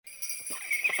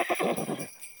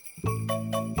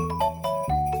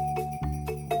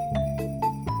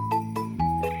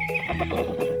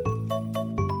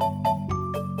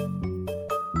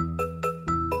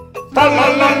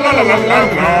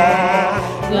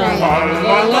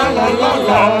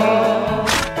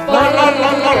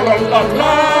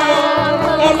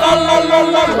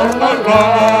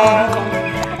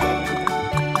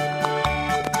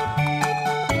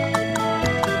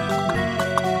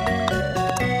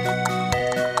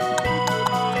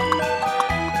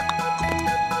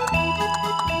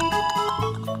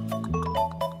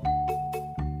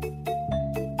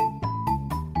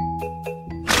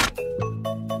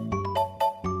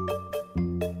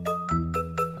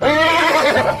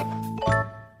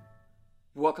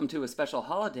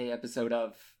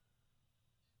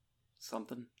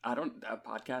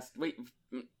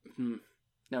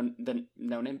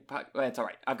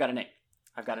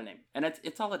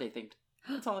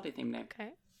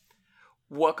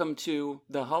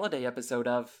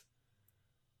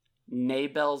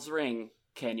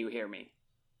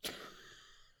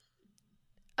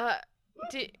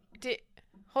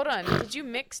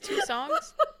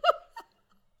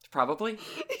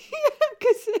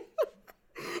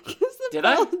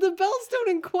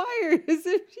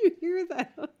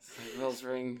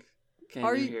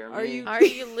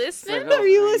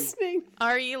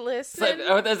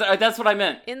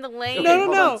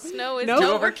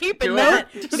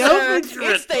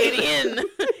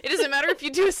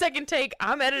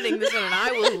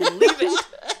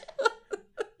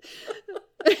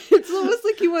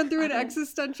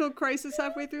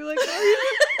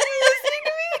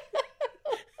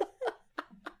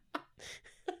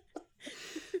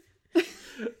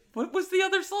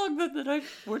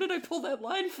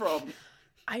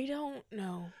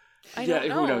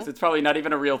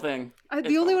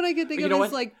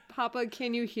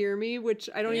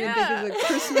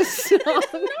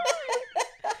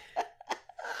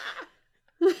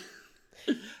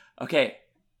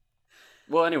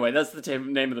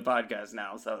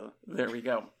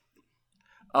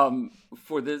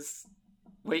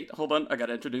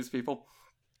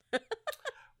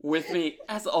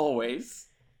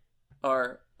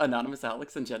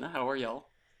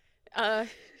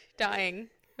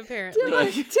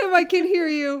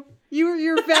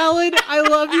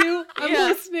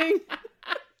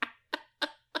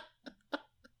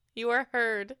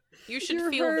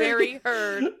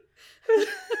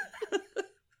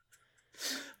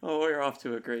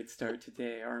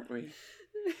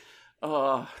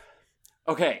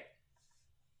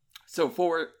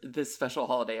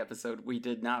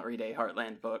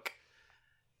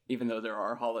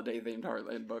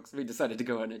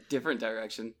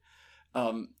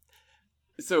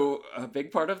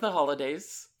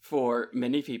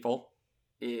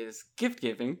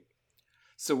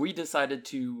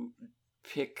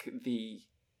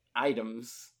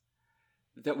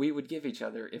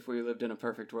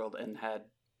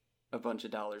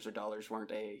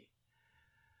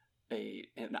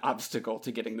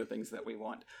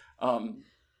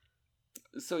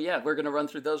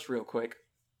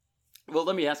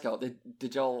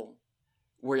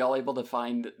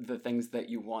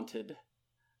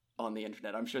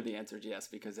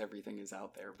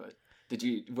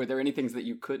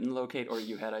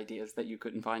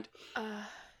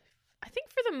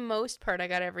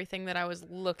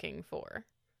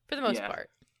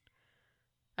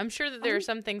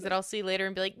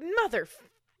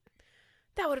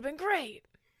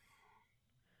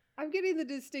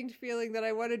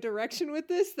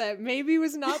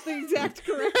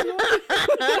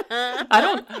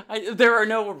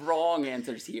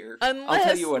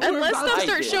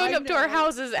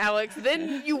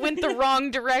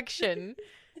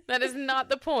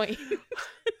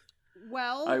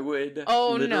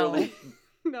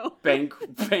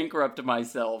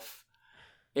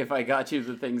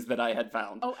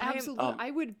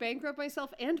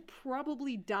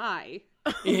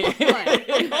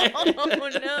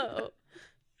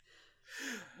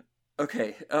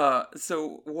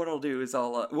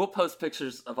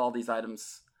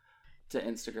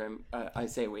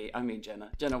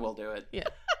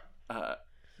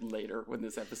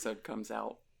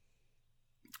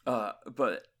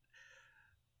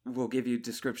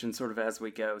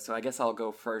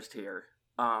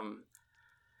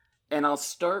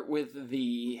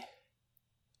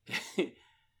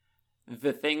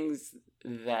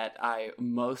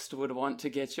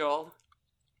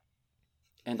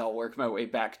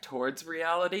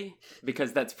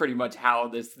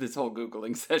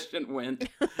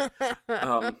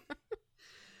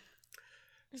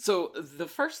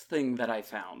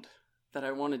that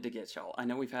I wanted to get y'all. I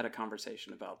know we've had a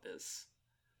conversation about this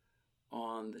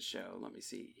on the show. Let me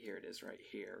see. Here it is right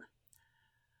here.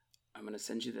 I'm going to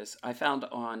send you this. I found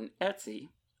on Etsy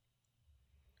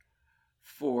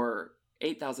for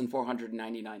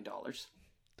 $8,499.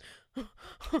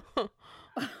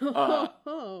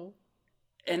 Oh.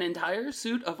 An entire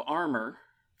suit of armor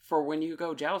for when you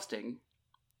go jousting.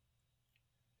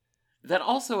 That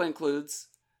also includes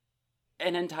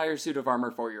an entire suit of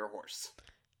armor for your horse.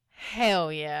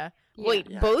 Hell yeah. Wait,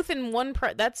 Yeah. both in one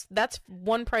price? That's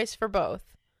one price for both.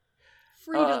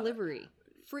 Free delivery.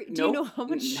 Free. Do you know how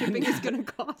much shipping is going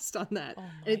to cost on that? Oh my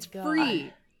and it's God.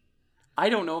 free. I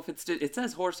don't know if it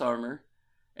says horse armor,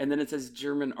 and then it says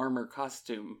German armor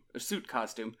costume, or suit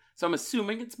costume. So I'm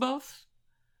assuming it's both.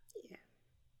 Yeah.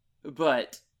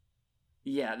 But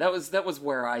yeah, that was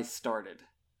where I started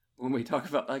when we talk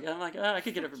about I'm like, I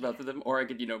could get it for both of them, or I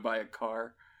could buy a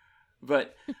car.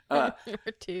 But Or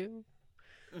two.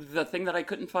 the thing that I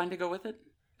couldn't find to go with it,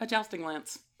 a jousting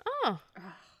lance. Oh,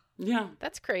 Yeah,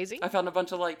 that's crazy. I found a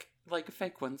bunch of like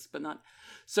fake ones, but not.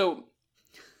 So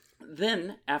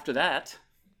then after that,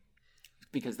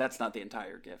 because that's not the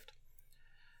entire gift,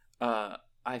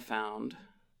 I found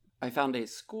a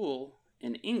school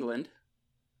in England.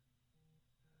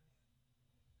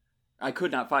 I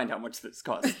could not find how much this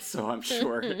costs, so I'm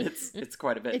sure it's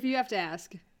quite a bit. If you have to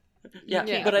ask. Yeah,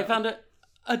 Yeah. but I found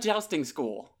a jousting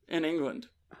school in England.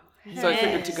 So I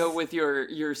figured to go with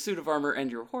your suit of armor and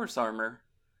your horse armor,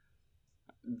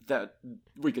 that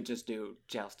we could just do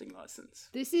jousting lessons.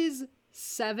 This is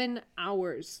 7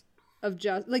 hours of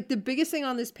just like the biggest thing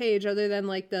on this page, other than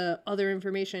like the other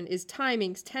information, is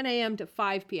timings 10 a.m. to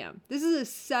 5 p.m. This is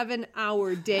a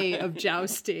 7-hour day of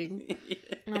jousting.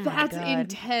 Oh my That's God.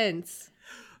 intense.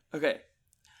 Okay,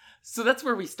 so that's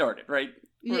where we started, right?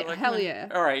 We're Yeah, hell "Meh, yeah.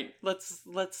 All right, let's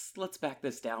back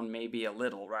this down maybe a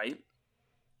little, right?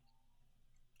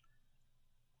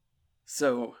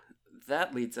 So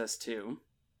that leads us to,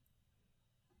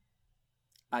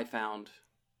 I found,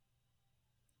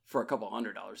 for a couple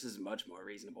 $100, this is much more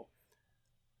reasonable.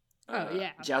 Oh,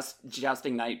 yeah.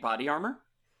 Jousting Knight body armor.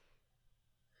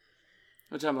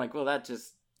 Which I'm like, well, that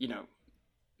just,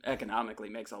 economically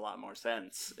makes a lot more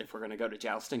sense if we're going to go to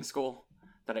jousting school,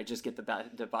 that I just get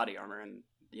the body armor and,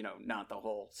 not the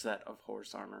whole set of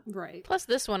horse armor. Right. Plus,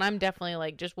 this one I'm definitely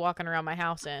like just walking around my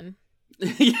house in.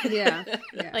 Yeah.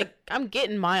 Yeah. Like I'm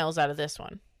getting miles out of this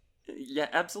one. Yeah,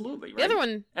 absolutely. Right? The other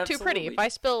one too pretty. Absolutely. If I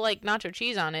spill like nacho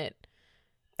cheese on it,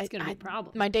 it's gonna be a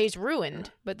problem. my day's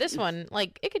ruined. But this one,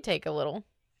 like, it could take a little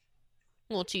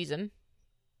cheesing.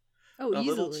 Oh, a easily.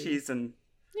 little cheese and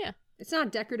Yeah, It's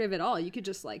not decorative at all. You could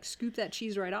just like scoop that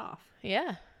cheese right off.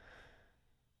 yeah.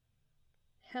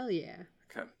 Hell yeah.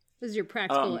 okay. This is your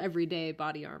practical Um, everyday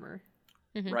body armor.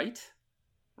 Mhm.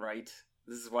 Right.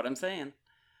 This is what I'm saying.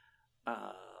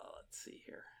 Let's see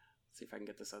here. Let's see if I can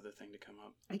get this other thing to come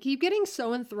up. I keep getting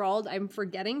so enthralled, I'm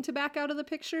forgetting to back out of the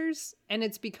pictures, and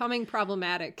it's becoming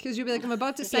problematic. Because you'll be like, I'm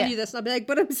about to send Yeah. you this, and I'll be like,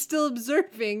 but I'm still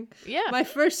observing Yeah. my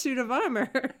first suit of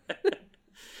armor.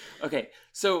 Okay,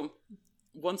 so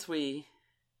once we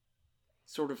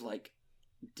sort of like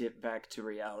dip back to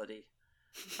reality,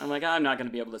 I'm like, I'm not going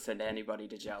to be able to send anybody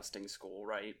to jousting school,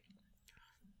 right?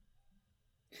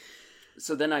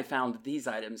 So then I found these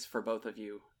items for both of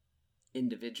you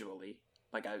individually.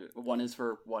 Like, one is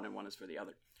for one and one is for the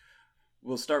other.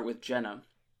 We'll start with Jenna.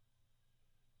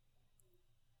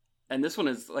 And this one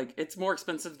is, like, it's more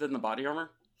expensive than the body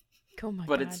armor, Oh my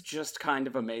but God. it's just kind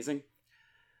of amazing.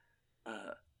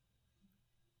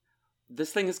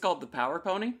 This thing is called the Power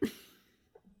Pony.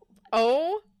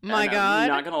 Oh my And God. I'm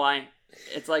not gonna lie,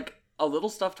 it's like a little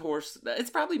stuffed horse. It's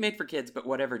probably made for kids, but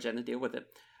whatever, Jenna, deal with it.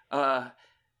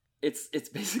 It's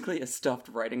basically a stuffed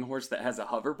riding horse that has a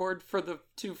hoverboard for the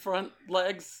two front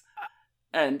legs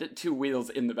and two wheels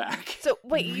in the back. So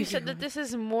wait, you said that this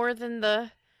is more than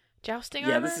the jousting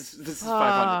Yeah, armor? this is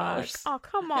 $500. Oh,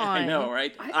 come on. I know,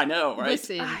 right? I know, right?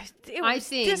 Listen, It I was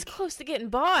think- this close to getting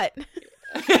bought.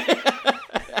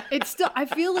 it's still, I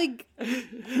feel like,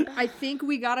 I think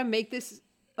we gotta make this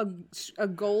a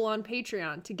goal on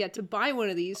Patreon to get to buy one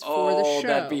of these for the show.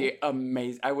 That'd be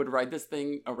amazing. I would ride this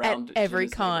thing around At every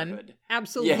Jenna's con. neighborhood.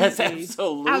 Absolutely. Yes,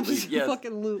 absolutely. Yes.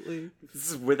 Absolutely.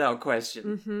 This is without question.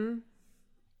 Mm-hmm.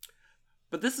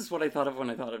 But this is what I thought of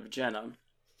when I thought of Jenna.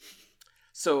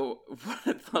 So what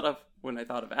I thought of when I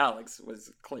thought of Alex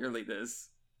was clearly this.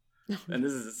 And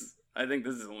this is, I think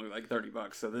this is only like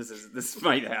 $30, so this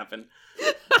might happen.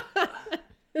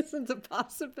 This is a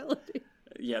possibility.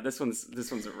 Yeah, this one's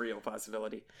a real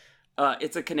possibility.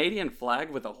 It's a Canadian flag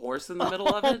with a horse in the middle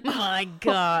of it. Oh my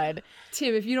god.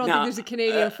 Tim, if you don't Nah. think there's a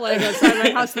Canadian flag outside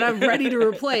my house that I'm ready to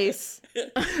replace.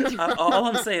 All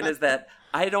I'm saying is that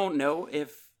I don't know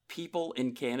if people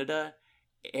in Canada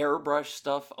airbrush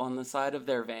stuff on the side of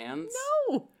their vans.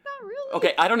 No, not really.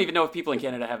 Okay, I don't even know if people in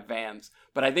Canada have vans,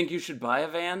 but I think you should buy a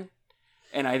van,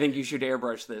 and I think you should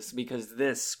airbrush this because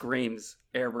this screams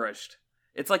airbrushed.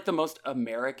 It's like the most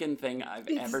American thing I've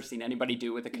ever seen anybody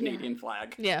do with a Canadian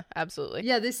flag. Yeah, absolutely.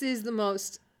 Yeah, this is the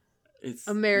most It's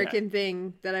American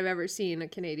thing that I've ever seen a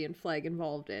Canadian flag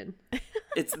involved in.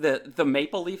 It's the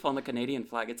maple leaf on the Canadian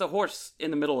flag. It's a horse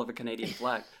in the middle of a Canadian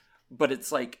flag, but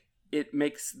it's like it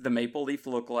makes the maple leaf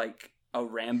look like a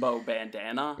Rambo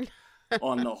bandana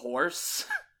on the horse.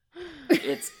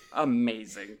 It's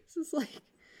amazing.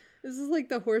 This is like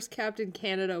the horse Captain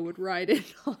Canada would ride in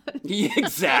on. Yeah,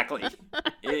 exactly.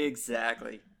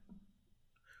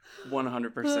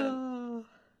 100%. Oh.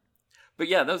 But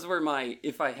yeah, those were my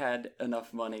if I had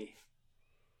enough money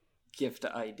gift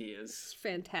ideas It's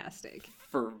fantastic.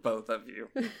 for both of you.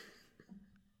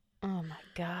 Oh my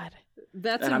god.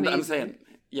 That's And amazing. I'm saying,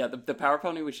 yeah, the Power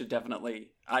Pony, we should definitely.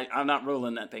 I'm not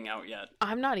ruling that thing out yet.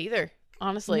 I'm not either,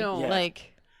 honestly. No. Yeah.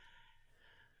 Like,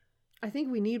 I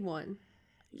think we need one.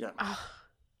 Yeah. ah,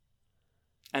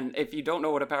 And if you don't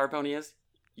know what a Power Pony is,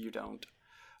 you don't.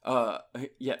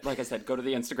 Yeah, like I said, go to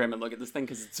the Instagram and look at this thing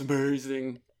because it's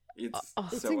amazing. It's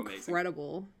It's so amazing.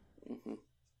 incredible. Mhm.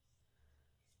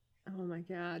 Oh my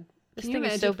god. This Can you thing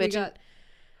is imagine so if we bitchin'. got...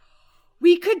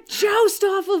 We could joust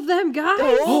off of them, guys!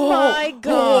 oh my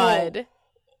god.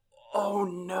 Oh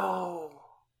no!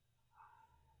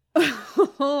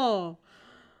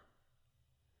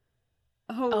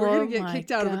 Oh, we're gonna get my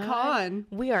kicked out of the God. con.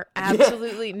 We are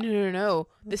absolutely no.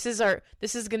 This is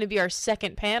going to be our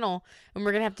second panel, and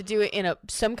we're gonna have to do it in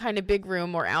some kind of big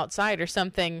room or outside or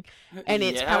something. And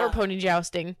it's Yeah. Power Pony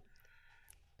jousting.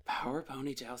 Power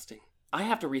Pony jousting. I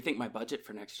have to rethink my budget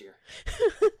for next year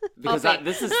because bet.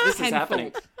 this is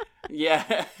happening.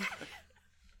 Yeah.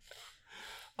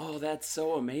 Oh, that's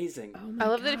so amazing. Oh my I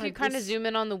love that if God, you kind of this- zoom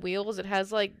in on the wheels, it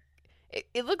has like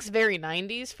it looks very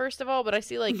 90s first of all, but I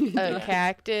see like a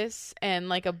cactus and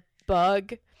like a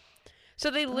bug. So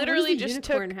they Oh, what literally does the just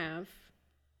unicorn took have?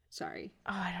 Sorry.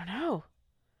 Oh, I don't know.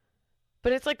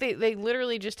 But it's like they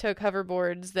literally just took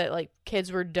hoverboards that like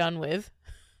kids were done with.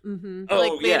 Mm-hmm. Oh,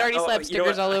 Like they had yeah. already Oh, slapped you know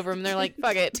stickers what? all over them. They're like,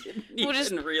 fuck it. Didn't We'll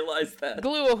just even realize that.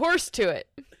 glue a horse to it.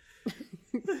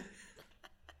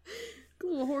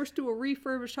 Glue a horse to a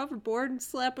refurbished hoverboard and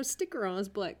slap a sticker on his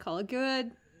butt. Call it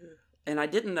good. And I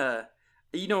didn't, I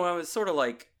was sort of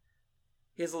like,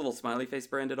 he has a little smiley face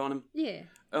branded on him. Yeah.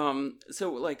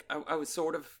 So like, I was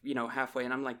sort of, halfway,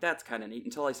 and I'm like, that's kind of neat,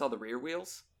 until I saw the rear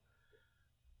wheels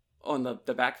on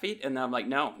the back feet, and then I'm like,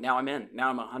 no, now I'm in. Now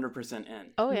I'm 100%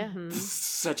 in. Oh yeah. Mhm. This is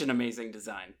such an amazing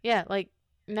design. Yeah, like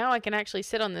now I can actually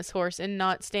sit on this horse and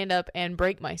not stand up and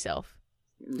break myself.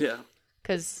 Yeah.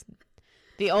 Because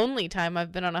the only time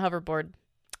I've been on a hoverboard,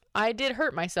 I did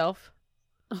hurt myself.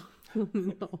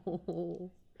 No. Oh no.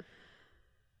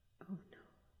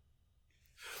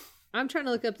 I'm trying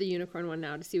to look up the unicorn one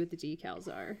now to see what the decals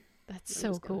are. That's I'm so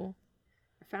just gonna- cool.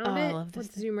 I found Oh, I it. love this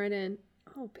Let's zoom right in.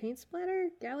 Oh, paint splatter?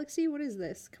 Galaxy? What is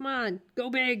this? Come on. Go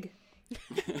big.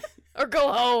 Or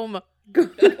go home.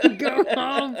 Go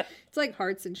home. It's like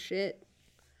hearts and shit.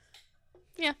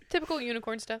 Yeah, typical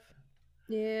unicorn stuff.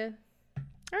 Yeah.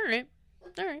 All right.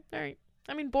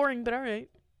 I mean, boring, but all right.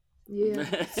 Yeah. Could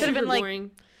have Super been like boring.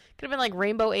 could have been like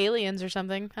rainbow aliens or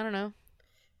something. I don't know.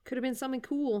 Could have been something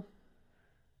cool.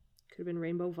 Could have been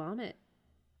rainbow vomit.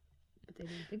 But they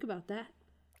didn't think about that.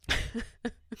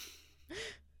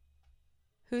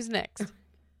 Who's next?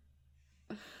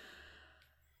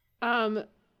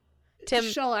 Tim.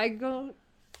 Shall I go?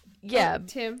 Yeah, Oh,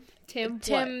 Tim.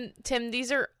 Tim.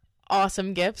 These are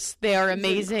awesome gifts. They are These are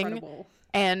amazing, incredible.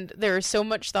 and there is so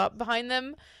much thought behind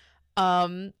them.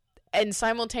 And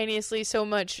simultaneously so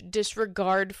much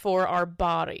disregard for our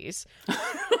bodies.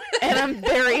 And I'm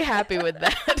very happy with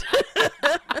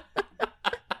that.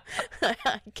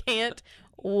 I can't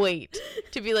wait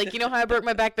to be like, you know how I broke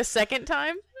my back the second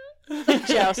time?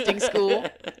 Jousting school.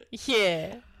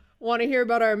 Yeah. Want to hear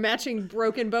about our matching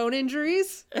broken bone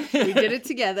injuries? We did it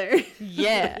together.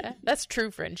 Yeah. That's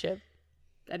true friendship.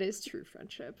 That is true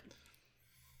friendship.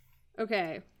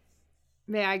 Okay.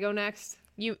 May I go next?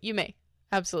 You may.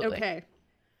 Absolutely. Okay.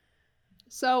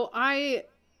 So I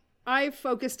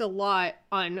focused a lot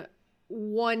on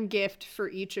one gift for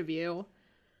each of you.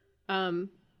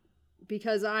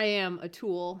 Because I am a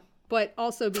tool, but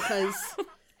also because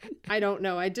I don't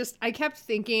know. I kept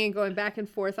thinking and going back and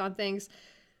forth on things.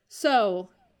 So,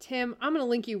 Tim, I'm going to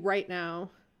link you right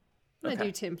now I'm gonna Okay.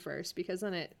 do Tim first because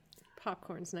then it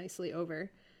popcorns nicely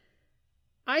over.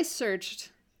 I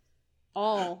searched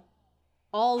all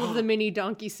of the mini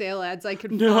donkey sale ads I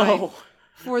could find No,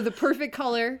 for the perfect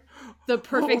color, the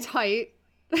perfect height,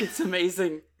 it's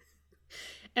amazing.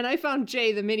 and I found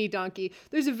Jay the mini donkey.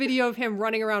 There's a video of him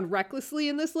running around recklessly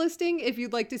in this listing if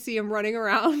you'd like to see him running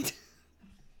around.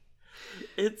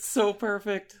 It's so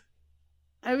perfect.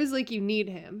 I was like, you need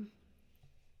him.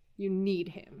 You need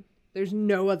him. There's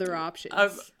no other options.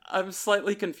 I'm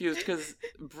slightly confused because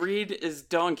breed is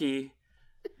donkey,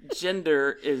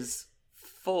 gender is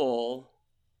full.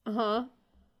 Uh-huh.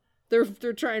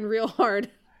 They're trying real hard.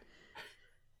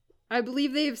 I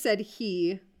believe they have said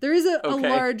he. There is a Okay.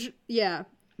 large,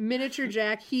 miniature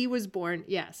Jack. He was born.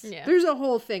 Yes. Yeah. There's a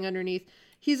whole thing underneath.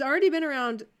 He's already been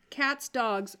around cats,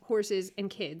 dogs, horses, and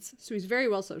kids. So he's very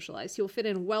well socialized. He'll fit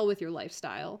in well with your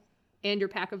lifestyle and your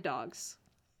pack of dogs.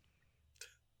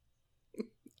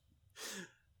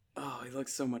 Oh, he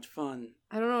looks so much fun.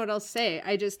 I don't know what else to say.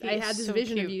 I He had is this so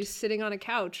vision of cute. you sitting on a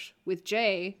couch with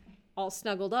Jay all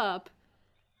snuggled up.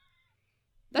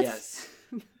 That's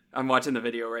Yes. I'm watching the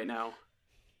video right now.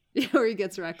 where he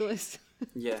gets reckless.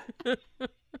 Yeah.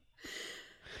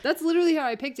 That's literally how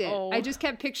I picked it. Oh. I just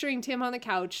kept picturing Tim on the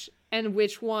couch and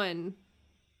which one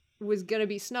was going to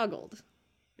be snuggled.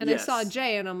 And Yes. I saw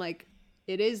Jay and I'm like,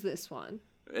 it is this one.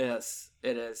 Yes,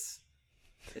 it is.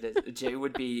 It is. Jay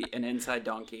would be an inside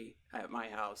donkey at my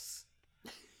house.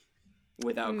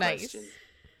 Without Nice. question.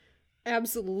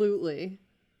 Absolutely.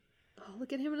 Oh,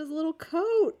 look at him in his little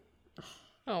coat.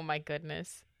 Oh my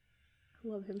goodness. I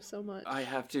love him so much. I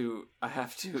have to,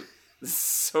 this is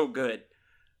so good.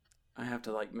 I have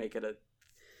to like make it a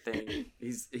thing.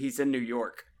 He's in New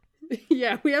York.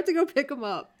 Yeah, we have to go pick him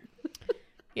up.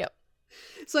 Yep.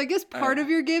 So I guess part of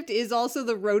your gift is also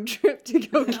the road trip to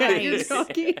go get your Nice.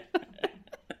 donkey.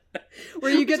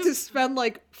 Where you get to spend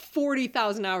like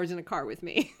 40,000 hours in a car with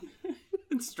me.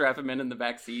 Strap him in the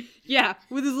back seat. Yeah,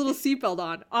 with his little seatbelt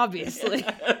on, obviously.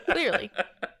 Clearly.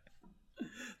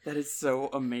 That is so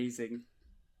amazing.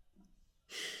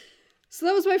 So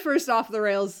that was my first off the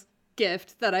rails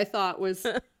gift that I thought was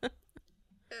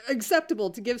acceptable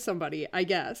to give somebody, I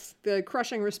guess. The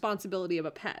crushing responsibility of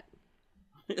a pet.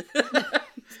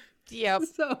 Yep.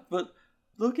 So But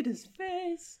look at his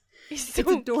face. He's so it's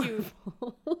cute.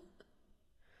 adorable.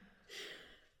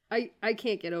 I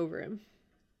can't get over him.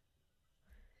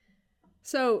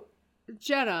 So,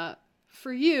 Jenna,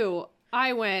 for you,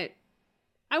 I went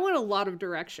a lot of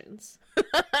directions.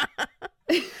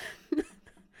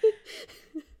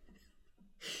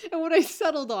 And what I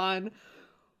settled on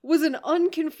was an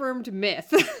unconfirmed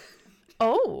myth.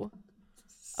 Oh.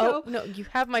 So, Oh, no, you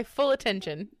have my full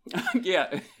attention.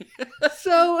 Yeah.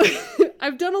 so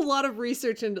I've done a lot of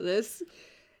research into this.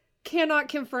 Cannot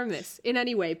confirm this in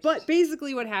any way. But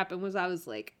basically what happened was I was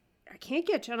like, I can't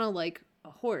get Jenna like a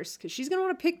horse because she's going to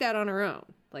want to pick that on her own.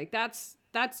 Like that's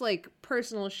like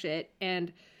personal shit.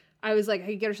 And I was like, I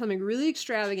could get her something really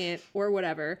extravagant or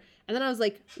whatever. And then I was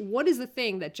like, what is the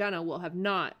thing that Jenna will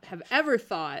not have ever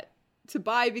thought to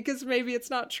buy because maybe it's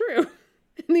not true?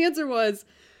 And the answer was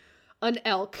an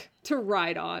elk to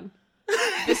ride on.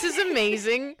 This is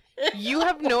amazing. You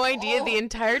have no idea the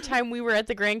entire time we were at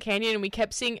the Grand Canyon and we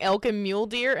kept seeing elk and mule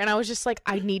deer, and I was just like,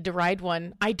 I need to ride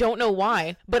one. I don't know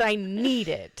why, but I need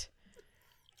it.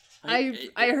 I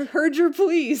heard your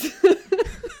pleas.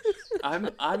 I'm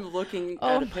looking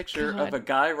Oh at a my picture God. of a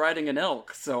guy riding an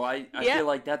elk, so I Yeah. feel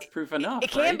like that's proof enough.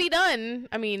 It can right? be done.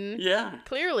 I mean, Yeah.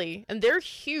 clearly. And they're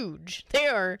huge. They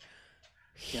are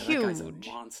Yeah, that guy's a huge.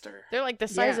 monster. They're like the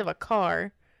size Yeah. of a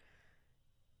car.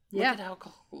 Yeah.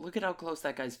 Look at how close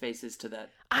that guy's face is to that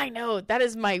I know. That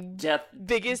is my death.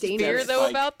 biggest Dangerous fear though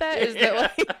spike. about that is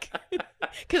that like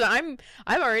because I'm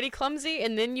already clumsy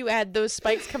and then you add those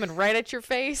spikes coming right at your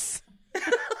face.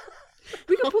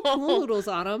 We can put pool noodles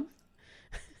on them.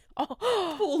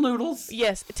 Oh Pool noodles.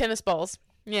 yes, tennis balls.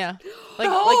 Yeah, like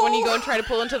when you go and try to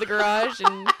pull into the garage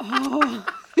and Oh.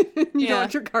 You don't Yeah.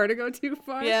 want your car to go too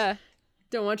far? yeah,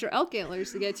 Don't want your elk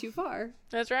antlers to get too far.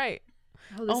 that's right.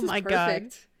 Oh, this Oh is my God.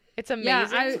 perfect. It's amazing.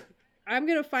 Yeah, I'm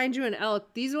going to find you an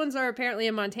elk. These ones are apparently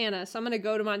in Montana, so I'm going to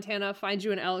go to Montana, find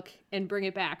you an elk, and bring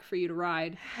it back for you to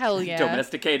ride. Hell yeah.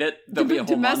 Domesticate it. There'll be a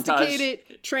whole Domesticate montage.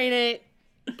 it, train it,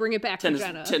 bring it back to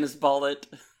Jenna. Tennis ball it.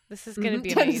 This is gonna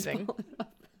be Tennis amazing. ball.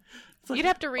 You'd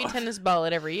have to re-tennis ball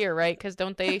it every year, right? Because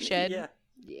don't they shed? Yeah.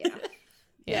 Yeah.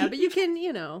 Yeah, but you can,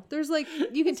 there's like,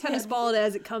 you can tennis ball it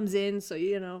as it comes in, so,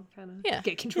 kind of Yeah.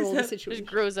 get control of the Just situation.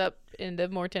 grows up into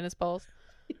more tennis balls.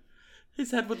 His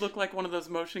head would look like one of those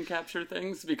motion capture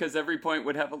things because every point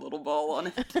would have a little ball on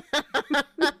it.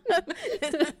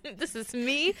 This is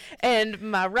me and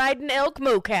my riding elk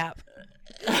mocap.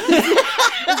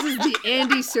 This is the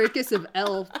Andy Serkis of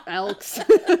elks.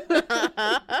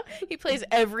 He plays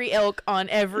every elk on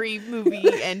every movie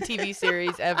and TV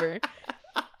series ever.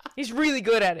 He's really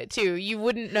good at it too. You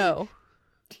wouldn't know.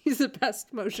 He's the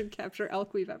best motion capture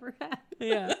elk we've ever had.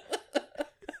 Yeah.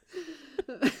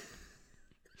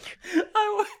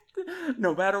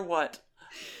 No matter what,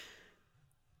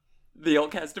 the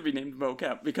elk has to be named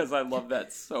Mocap because I love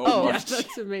that so Oh, much.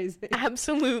 That's amazing.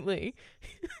 Absolutely.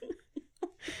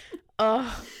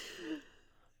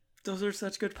 Those are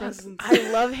such good presents.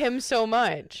 I love him so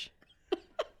much.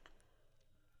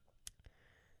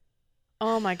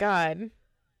 Oh my god.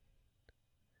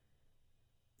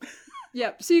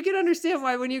 Yep. So you can understand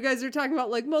why when you guys are talking about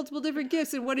like multiple different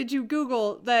gifts and what did you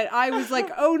Google, that I was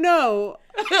like, oh no.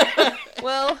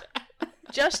 Well,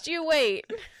 just you wait.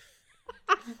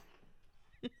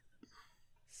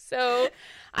 So,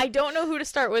 I don't know who to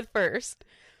start with first.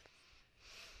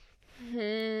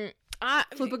 Flip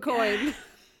a coin.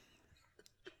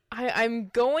 I'm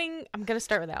gonna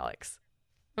start with Alex.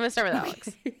 I'm gonna start with Alex.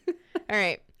 All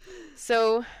right.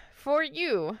 So, for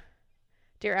you,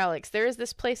 dear Alex, there is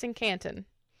this place in Canton,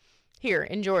 here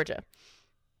in Georgia,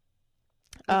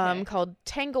 called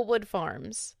Tanglewood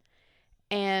Farms,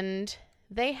 and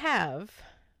they have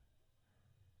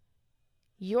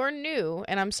your new.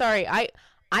 And I'm sorry,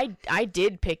 I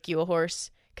did pick you a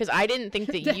horse because I didn't think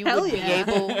that you would be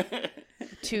able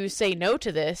to say no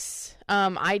to this.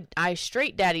 I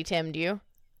straight daddy Tim'd you.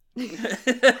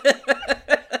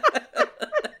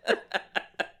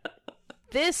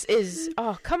 This is,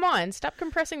 oh, come on, stop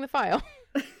compressing the file.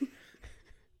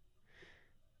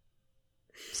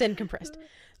 Send compressed.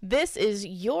 This is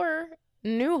your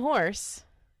new horse,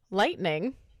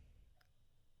 Lightning.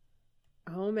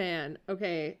 Oh man.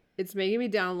 Okay. It's making me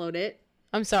download it.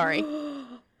 I'm sorry. Look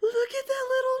at that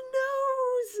little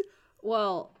nose.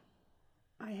 Well,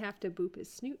 I have to boop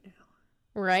his snoot now.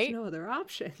 Right? There's no other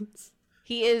options.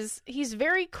 He's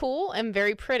very cool and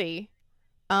very pretty.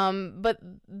 But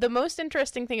the most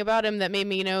interesting thing about him that made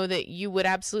me know that you would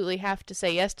absolutely have to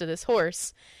say yes to this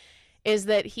horse is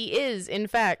that he is, in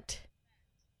fact,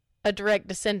 a direct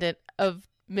descendant of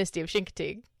Misty of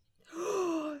Chincoteague.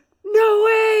 No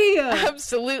way!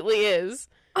 Absolutely is.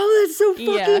 Oh, that's so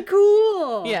fucking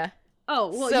cool. Yeah.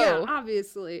 Oh, well, So- yeah,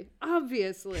 obviously.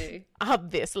 Obviously.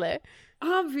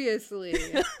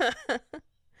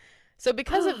 So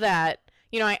because of that,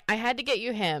 you know, I had to get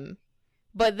you him.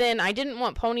 But then I didn't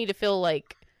want Pony to feel,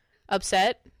 like,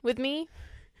 upset with me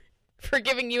for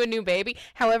giving you a new baby.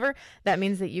 However, that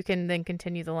means that you can then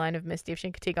continue the line of Misty of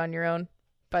Chincoteague on your own,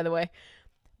 by the way.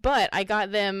 But I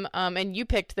got them, and you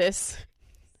picked this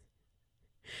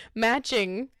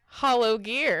matching hollow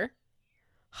gear.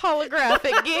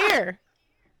 Holographic gear.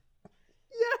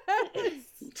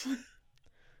 Yes!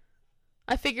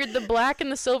 I figured the black and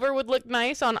the silver would look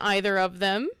nice on either of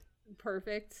them.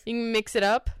 Perfect. You can mix it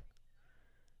up.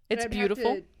 It's I'd beautiful.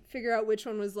 have to figure out which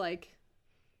one was like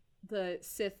the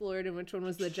Sith Lord and which one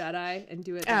was the Jedi and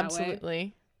do it that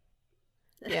Absolutely.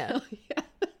 Yeah. way. Yeah.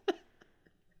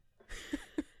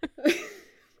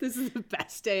 This is the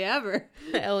best day ever.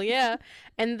 Hell yeah.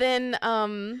 And then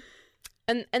and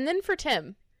then for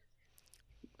Tim.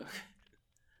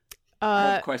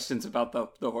 I have questions about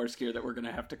the horse gear that we're going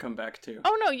to have to come back to.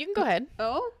 Oh no, you can go ahead.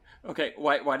 Oh? Okay,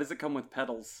 why does it come with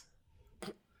pedals?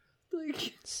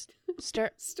 Like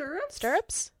Stirrups?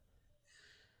 stirrups?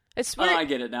 It's Oh, where I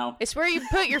get it now. it's where you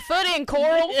put your foot in,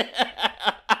 Coral.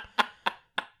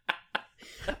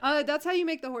 That's how you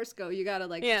make the horse go. You gotta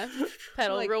like Yeah.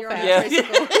 Pedal like real you're on a fast.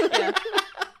 tricycle.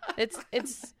 Yeah.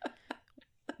 It's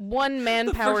one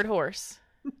man powered horse.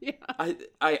 Yeah.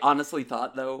 I honestly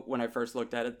thought, though, when I first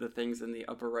looked at it, the things in the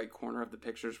upper right corner of the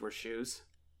pictures were shoes.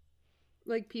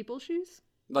 Like people shoes?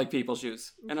 Like people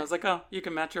shoes. And I was like, oh, you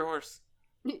can match your horse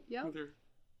Yeah. with your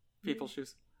people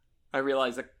shoes. I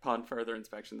realized upon further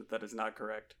inspection that is not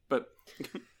correct. But,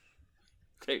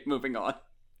 okay, moving on.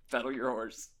 Pedal your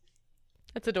horse.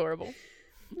 That's adorable.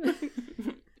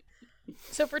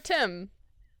 So for Tim,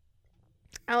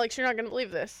 Alex, you're not going to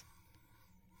believe this.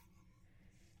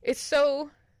 It's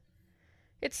so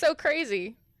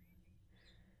crazy.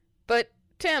 But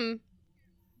Tim,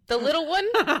 the little one,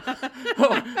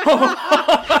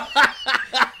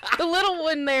 the little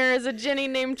one there is a Jenny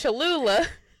named Cholula.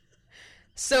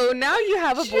 So now you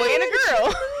have a boy and a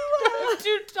girl.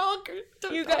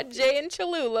 You got Jay and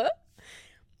Cholula.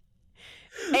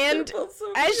 And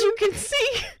as you can see,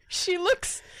 she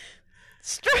looks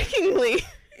strikingly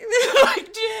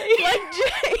Like Jay. Like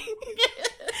Jay.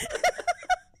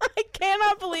 I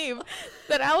cannot believe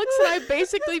that Alex and I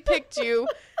basically picked you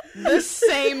the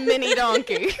same mini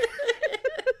donkey.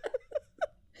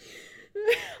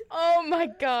 Oh my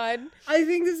god. I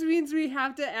think this means we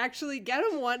have to actually get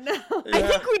him one now. I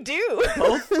think we do.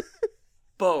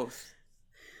 Both.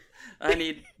 I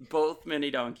need both mini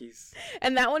donkeys.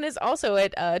 And that one is also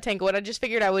at Tanglewood. I just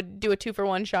figured I would do a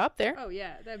 2-for-1 shop there. Oh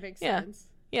yeah, that makes Yeah. sense.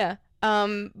 Yeah.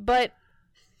 But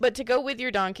to go with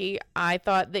your donkey, I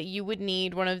thought that you would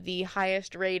need one of the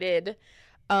highest rated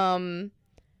books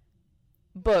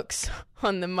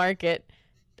on the market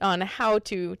on how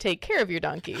to take care of your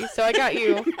donkey. So I got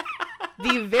you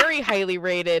the very highly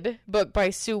rated book by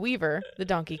Sue Weaver, The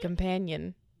Donkey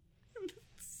Companion.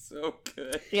 So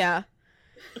good. Yeah.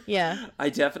 Yeah. I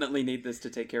definitely need this to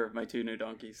take care of my 2 new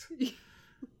donkeys.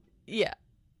 Yeah.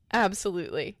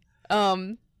 Absolutely.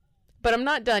 But I'm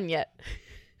not done yet.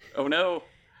 Oh no.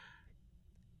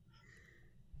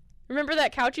 Remember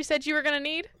that couch you said you were going to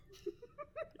need?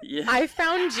 Yeah. I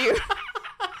found you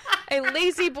a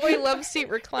Lazy Boy love seat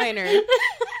recliner.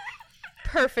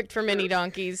 Perfect for mini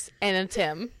donkeys and a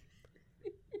Tim.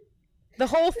 The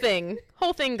whole thing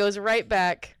goes right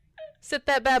back. Sit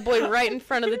that bad boy right in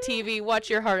front of the TV. Watch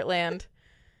your Heartland.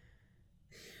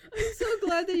 I'm so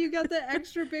glad that you got the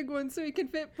extra big one so he can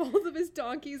fit both of his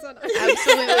donkeys on.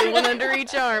 Absolutely, one under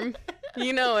each arm.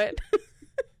 You know it.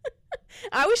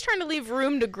 I was trying to leave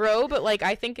room to grow, but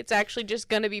I think it's actually just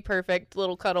gonna be perfect.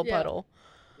 Little cuddle puddle.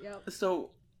 Yep. So,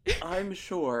 I'm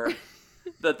sure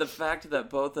that the fact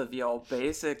that both of y'all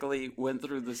basically went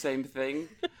through the same thing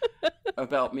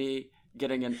about me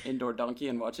getting an indoor donkey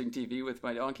and watching TV with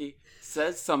my donkey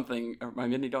says something, or my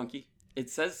mini donkey, it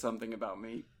says something about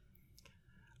me.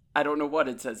 I don't know what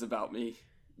it says about me,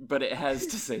 but it has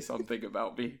to say something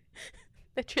about me.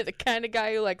 That you're the kind of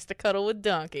guy who likes to cuddle with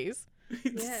donkeys.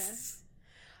 Yeah.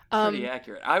 Pretty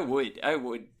accurate. I would,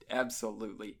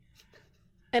 absolutely.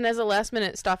 And as a last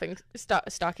minute stocking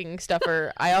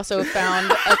stuffer, I also found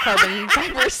a carbon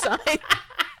fiber sign.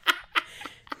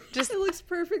 It looks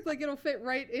perfect, it'll fit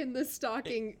right in the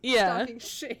stocking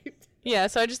shape. Yeah,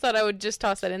 so I just thought I would just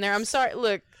toss that in there. I'm sorry.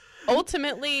 Look,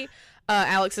 ultimately,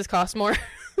 Alex's cost more.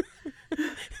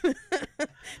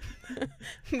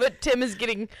 But Tim is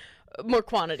getting more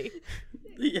quantity.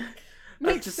 Yeah.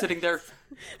 I'm just sitting there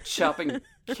chopping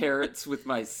carrots with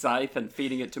my scythe and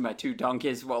feeding it to my 2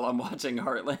 donkeys while I'm watching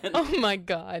Heartland. Oh my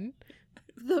god.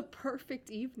 The perfect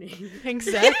evening.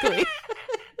 Exactly.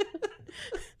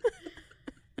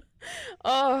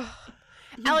 Oh.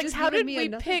 Alex, just how given did me we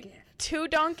another pick gift. 2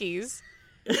 donkeys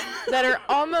that are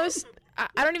almost...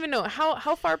 I don't even know.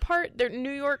 How far apart? They're New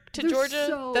York to They're Georgia?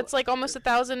 so- That's almost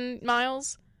 1,000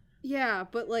 miles? Yeah,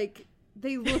 but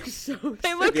they look so.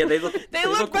 They look, Yeah, they look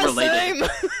the related.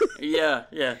 same. Yeah.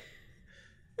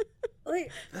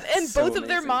 And so both of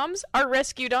their amazing. moms are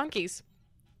rescue donkeys.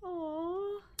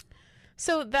 Aww.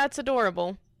 So that's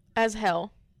adorable as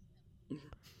hell.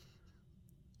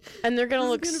 And they're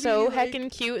gonna This is look gonna so be,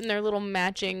 heckin' cute in their little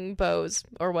matching bows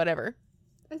or whatever.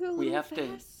 We have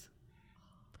to-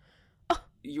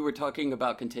 You were talking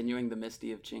about continuing the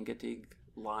Misty of Chincoteague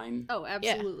line. Oh,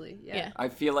 absolutely. Yeah. I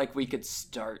feel like we could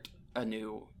start a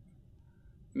new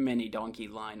mini donkey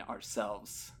line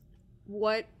ourselves.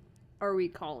 What are we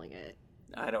calling it?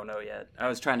 I don't know yet. I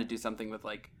was trying to do something with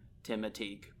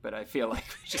Timoteague, but I feel like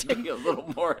we should be a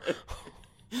little more.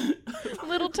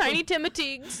 Little tiny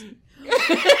Timotiegs.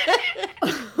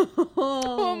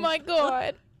 Oh my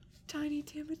god. Tiny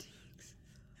Timothy's.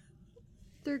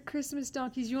 They're Christmas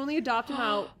donkeys. You only adopt them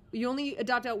out. You only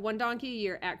adopt out 1 donkey a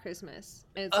year at Christmas,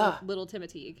 and it's a little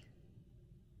Timothy.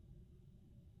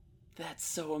 That's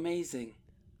so amazing.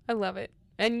 I love it.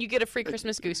 And you get a free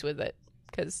Christmas goose with it.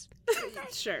 Because,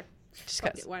 Sure. just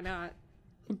Fuck because. it, why not?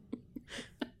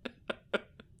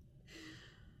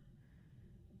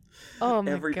 Oh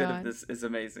my Every god. bit of this is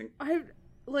amazing.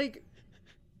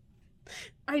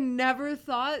 I never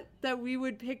thought that we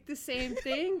would pick the same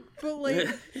thing, but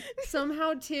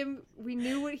somehow Tim, we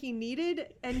knew what he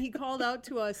needed and he called out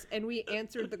to us and we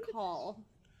answered the call.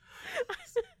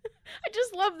 I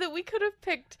just love that we could have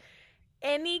picked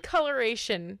any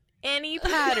coloration, any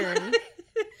pattern.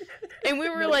 And we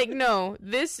were like, no,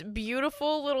 this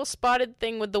beautiful little spotted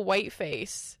thing with the white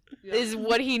face is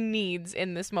what he needs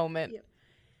in this moment. Yep.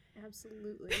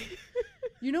 Absolutely.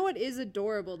 You know what is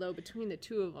adorable, though, between the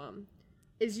 2 of them?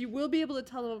 Is you will be able to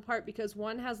tell them apart because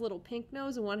one has a little pink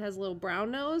nose and one has a little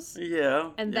brown nose.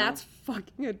 Yeah. And that's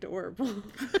fucking adorable.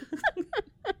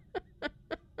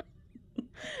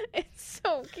 It's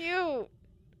so cute.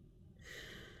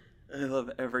 I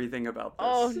love everything about this.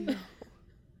 Oh no.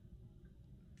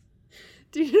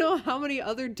 Do you know how many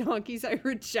other donkeys I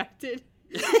rejected?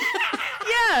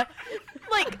 Yeah,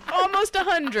 like almost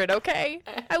 100. Okay,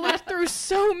 I looked through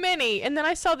so many, and then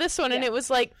I saw this one, and it was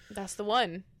like, that's the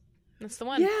one. That's the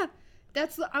one. Yeah,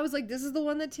 I was like, this is the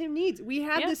one that Tim needs. We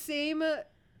had Yeah. the same,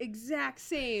 exact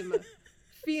same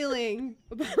feeling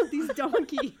about these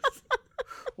donkeys.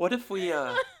 What if we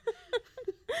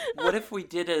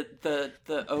did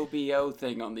the OBO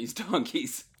thing on these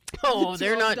donkeys? Oh,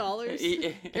 they're not.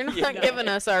 $12. They're not giving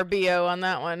us our BO on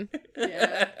that one.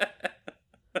 Yeah.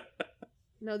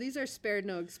 No, these are spared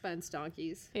no expense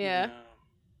donkeys. Yeah. No.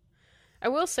 I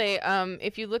will say,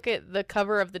 if you look at the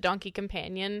cover of the Donkey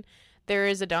Companion, there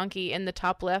is a donkey in the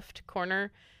top left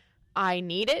corner. I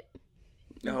need it.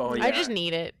 Oh yeah. I just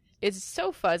need it. It's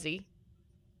so fuzzy.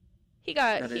 He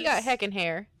got heckin'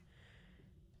 hair.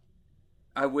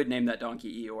 I would name that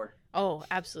donkey Eeyore. Oh,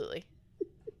 absolutely.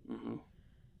 Mm-hmm.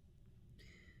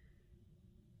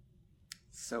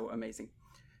 So amazing.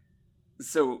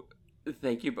 So,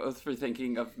 thank you both for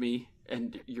thinking of me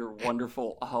and your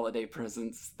wonderful holiday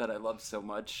presents that I love so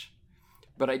much.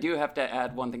 But I do have to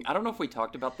add one thing. I don't know if we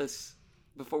talked about this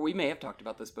before. We may have talked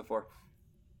about this before.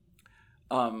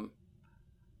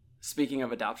 Speaking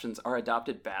of adoptions, our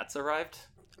adopted bats arrived.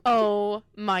 Oh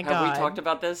my god. Have we talked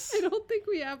about this? I don't think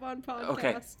we have on podcast.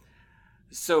 Okay.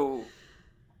 So,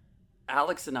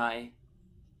 Alex and I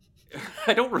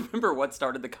don't remember what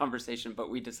started the conversation, but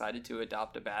we decided to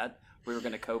adopt a bat. We were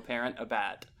going to co-parent a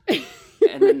bat.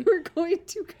 And then, We're going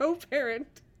to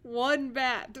co-parent one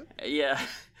bat. yeah.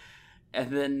 And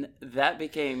then that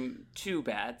became 2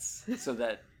 bats, so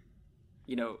that,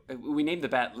 we named the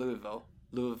bat Louisville,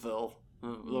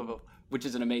 which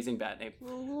is an amazing bat name.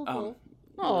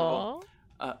 Aww.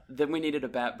 Then we needed a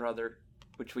bat brother,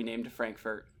 which we named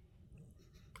Frankfurt.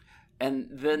 And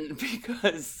then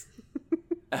because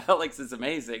Alex is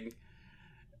amazing,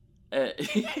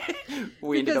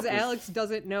 we ended up Because Alex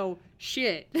doesn't know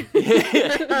shit.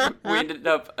 we ended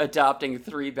up adopting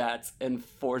 3 bats and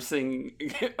forcing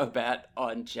a bat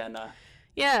on Jenna.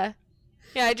 Yeah.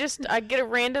 Yeah, I get a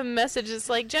random message. It's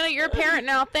like, Jenna, you're a parent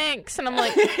now, thanks. And I'm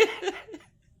like,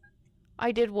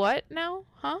 I did what now?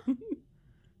 Huh?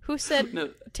 Who said,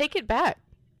 No. take it back?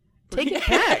 Take it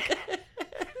back.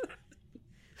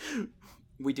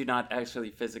 We do not actually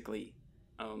physically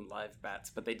own live bats,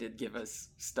 but they did give us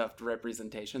stuffed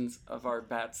representations of our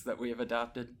bats that we have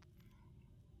adopted.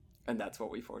 And that's what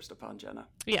we forced upon Jenna.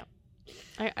 Yeah.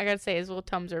 I gotta say, his little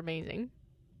tums are amazing.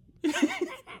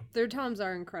 Their tums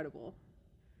are incredible.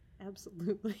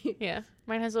 Absolutely. Yeah.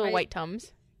 Mine has little white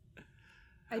tums.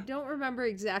 I don't remember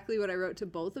exactly what I wrote to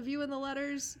both of you in the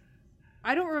letters.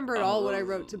 I don't remember at all what I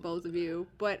wrote to both of you,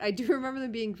 but I do remember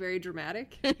them being very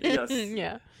dramatic. Yes.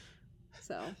 Yeah.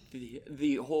 So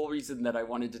The whole reason that I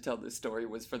wanted to tell this story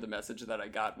was for the message that I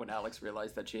got when Alex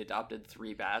realized that she adopted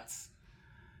 3 bats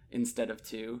instead of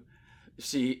 2.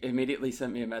 She immediately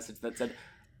sent me a message that said,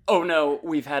 "Oh no,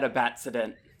 we've had a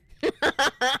batcident."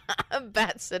 A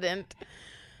batcident.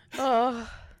 Oh.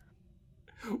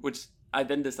 Which I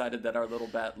then decided that our little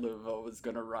bat Louisville was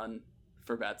going to run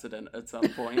for batcident at some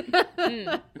point.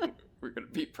 We're going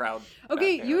to be proud.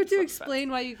 okay, bat you have parents to of explain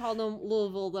why you called them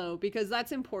Louisville though, because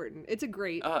that's important. It's a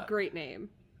great name.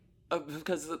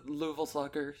 Because Louisville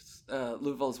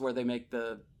Louisville is where they make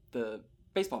the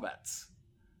baseball bats.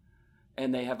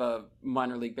 And they have a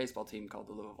minor league baseball team called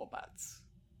the Louisville Bats.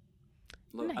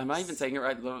 Nice. Am I even saying it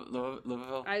right?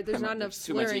 Louisville? There's not enough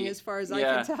slurring as far as I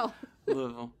can tell.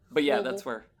 Louisville. But yeah, Louisville. that's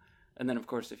where. And then, of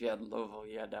course, if you had Louisville,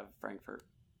 you had to have Frankfurt.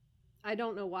 I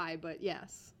don't know why, but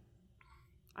yes.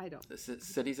 I don't. The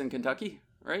cities in Kentucky,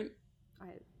 right?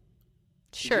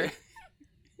 Sure.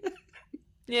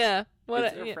 Yeah. What?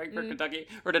 Is there Frankfurt, Kentucky?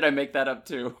 Or did I make that up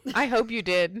too? I hope you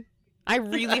did. I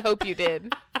really hope you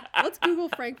did. Let's Google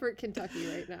Frankfurt, Kentucky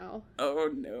right now. Oh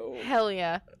no. Hell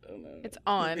yeah. Oh no. It's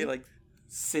on. It'd be like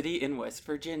city in West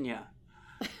Virginia.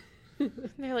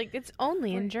 They're like, it's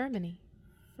only in Germany.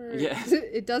 Yeah.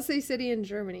 It does say city in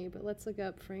Germany, but let's look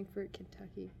up Frankfurt,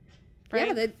 Kentucky.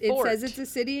 Yeah, it says it's a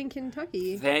city in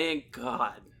Kentucky. Thank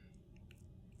God.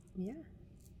 Yeah.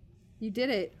 You did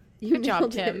it. Good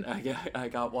job, Tim. I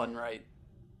got one right.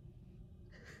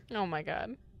 Oh my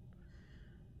god.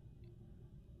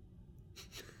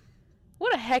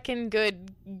 What a heckin'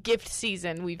 good gift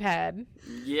season we've had.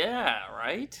 Yeah,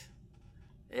 right?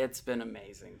 It's been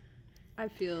amazing. I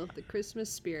feel the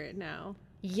Christmas spirit now.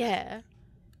 Yeah.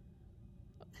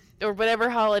 Or whatever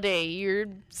holiday you're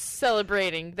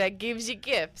celebrating that gives you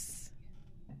gifts.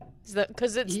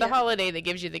 Because it's the holiday that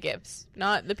gives you the gifts,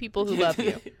 not the people who love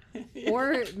you.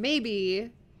 Or maybe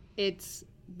it's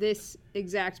this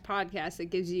exact podcast that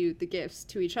gives you the gifts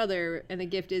to each other, and the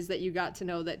gift is that you got to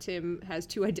know that Tim has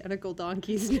 2 identical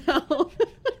donkeys now.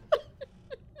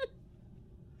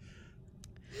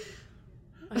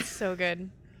 That's so good.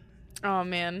 Oh,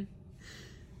 man.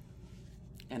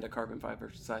 And a carbon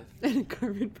fiber scythe. And a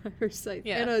carbon fiber scythe.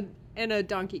 Yeah. And a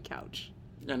donkey couch.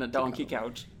 And a donkey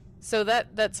couch. So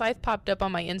that scythe popped up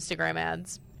on my Instagram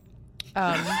ads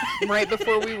right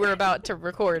before we were about to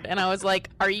record. And I was like,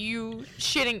 are you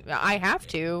shitting? I have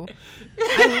to.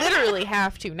 I literally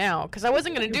have to now. Because I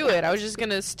wasn't going to do it. I was just going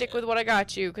to stick with what I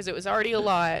got you. Because it was already a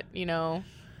lot, you know.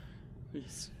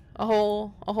 A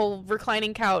whole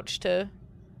reclining couch to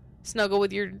snuggle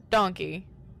with your donkey.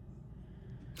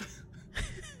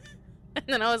 And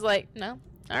then I was like, no,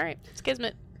 all right, it's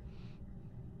Kismet.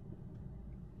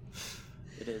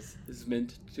 It is. It's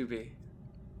meant to be.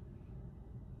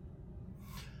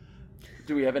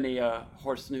 Do we have any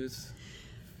horse news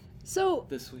So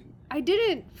this week? I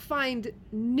didn't find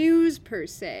news per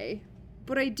se,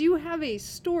 but I do have a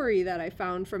story that I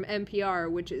found from NPR,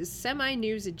 which is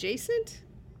semi-news adjacent.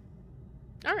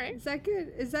 All right, Is that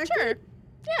good? Is that sure. good?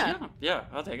 Yeah.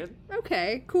 I'll take it.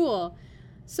 Okay, cool.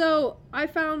 So I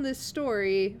found this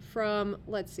story from,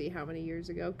 let's see how many years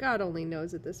ago. God only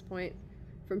knows at this point.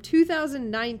 From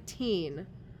 2019.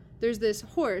 There's this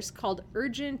horse called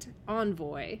Urgent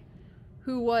Envoy,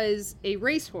 who was a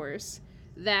racehorse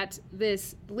that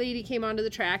this lady came onto the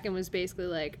track and was basically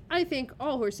like, I think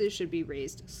all horses should be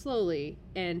raised slowly,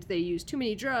 and they use too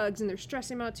many drugs and they're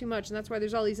stressing them out too much, and that's why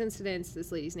there's all these incidents.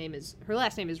 This lady's her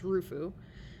last name is Rufu.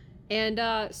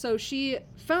 And so she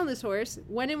found this horse,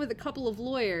 went in with a couple of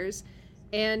lawyers,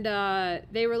 and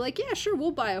they were like, yeah, sure,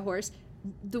 we'll buy a horse.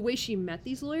 The way she met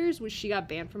these lawyers was she got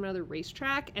banned from another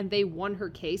racetrack, and they won her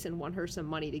case and won her some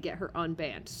money to get her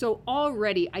unbanned. So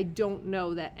already, I don't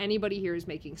know that anybody here is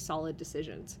making solid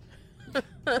decisions.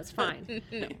 That's fine.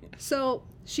 No. So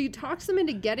she talks them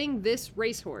into getting this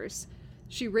racehorse.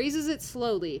 She raises it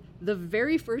slowly. The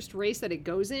very first race that it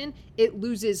goes in, it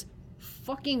loses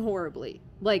fucking horribly.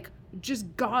 Like,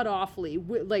 just god-awfully.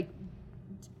 Like,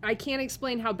 I can't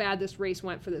explain how bad this race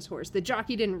went for this horse. The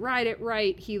jockey didn't ride it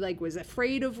right. He, like, was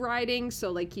afraid of riding,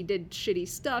 so, like, he did shitty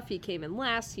stuff. He came in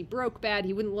last. He broke bad.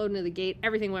 He wouldn't load into the gate.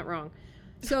 Everything went wrong.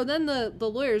 So then the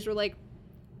lawyers were like,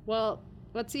 well,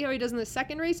 let's see how he does in the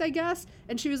second race, I guess.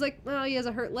 And she was like, well, he has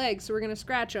a hurt leg, so we're going to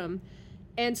scratch him.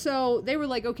 And so they were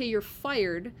like, okay, you're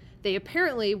fired. They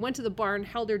apparently went to the barn,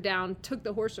 held her down, took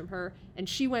the horse from her, and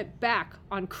she went back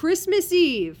on Christmas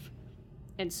Eve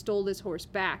and stole this horse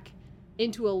back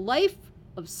into a life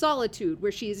of solitude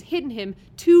where she has hidden him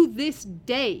to this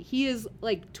day. He is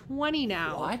like 20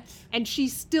 now. What? And she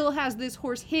still has this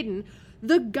horse hidden.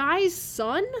 The guy's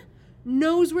son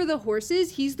knows where the horse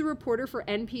is. He's the reporter for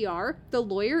NPR. The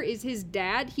lawyer is his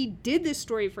dad. He did this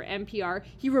story for NPR.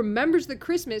 He remembers the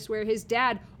Christmas where his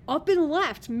dad up and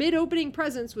left mid-opening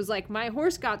presents was like, my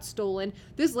horse got stolen.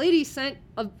 This lady sent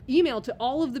an email to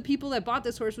all of the people that bought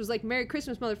this horse, was like, Merry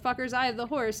Christmas, motherfuckers, I have the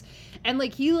horse. And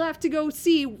like, he left to go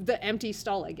see the empty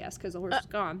stall, I guess, because the horse was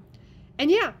gone. And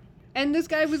yeah, and this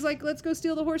guy was like, let's go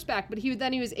steal the horse back. But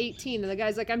then he was 18, and the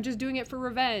guy's like, I'm just doing it for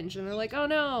revenge. And they're like, oh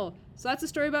no. So that's a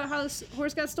story about how this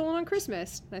horse got stolen on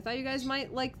Christmas. I thought you guys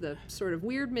might like the sort of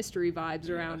weird mystery vibes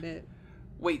around it.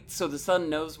 Wait, so the son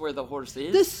knows where the horse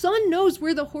is? The son knows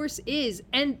where the horse is.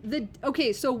 And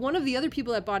so one of the other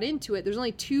people that bought into it, there's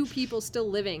only 2 people still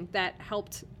living that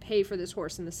helped pay for this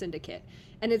horse in the syndicate.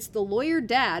 And it's the lawyer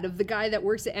dad of the guy that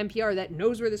works at NPR that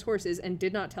knows where this horse is and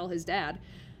did not tell his dad.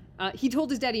 He told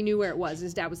his dad he knew where it was.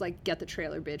 His dad was like, get the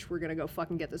trailer, bitch. We're going to go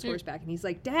fucking get this horse back. And he's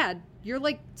like, Dad, you're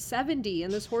like 70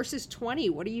 and this horse is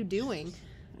 20. What are you doing?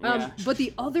 Yeah. But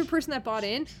the other person that bought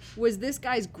in was this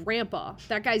guy's grandpa,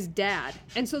 that guy's dad.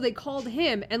 And so they called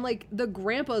him, and like the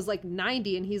grandpa is like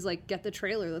 90, and he's like, get the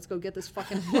trailer, let's go get this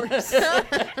fucking horse.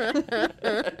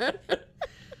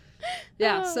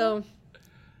 Yeah, so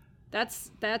that's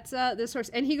this horse.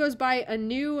 And he goes by a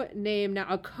new name now,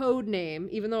 a code name,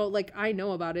 even though like I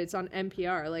know about it, it's on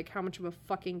NPR. Like, how much of a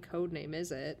fucking code name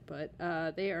is it? But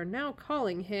they are now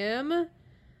calling him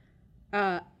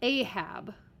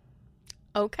Ahab.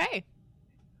 Okay.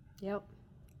 Yep.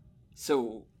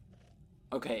 So,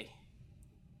 okay.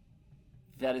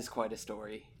 That is quite a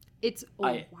story. It's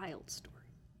a wild story.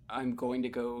 I'm going to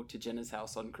go to Jenna's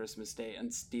house on Christmas Day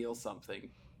and steal something.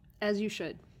 As you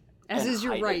should. As and is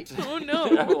your hide right. it. Oh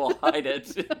no. I will hide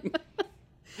it.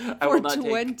 I For will not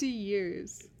 20 take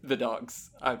years. the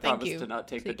dogs. I Thank promise you. to not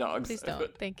take please, the dogs. Please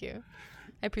don't. Thank you.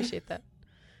 I appreciate that.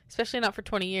 Especially not for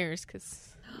 20 years, because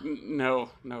No.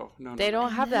 they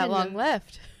don't have that long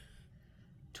left.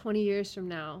 20 years from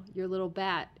now, your little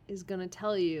bat is going to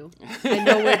tell you, I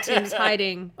know where Tim's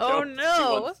hiding. Oh She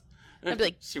no! wants, I'd be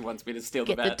like, she wants me to steal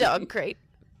get the the bat. dog crate.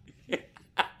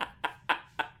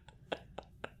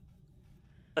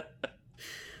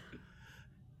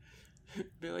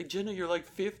 Be like, Jenna, you're like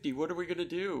 50. What are we gonna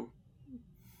do?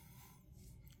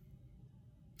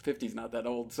 50's not that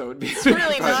old, so it'd be It's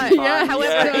really not. Yeah,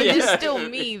 However, yeah, it is yeah. still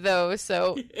me though,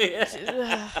 so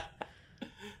Yeah.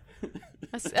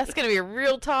 that's gonna be a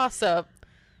real toss up.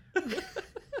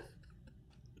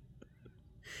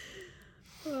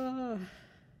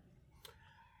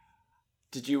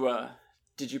 Did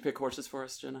you pick horses for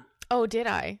us, Jenna? Oh, did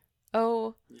I?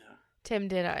 Oh, Yeah. Tim,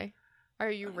 did I? Are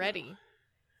you ready?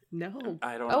 No.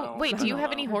 I don't know. Oh, wait, do I you don't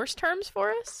have any know. horse terms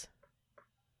for us?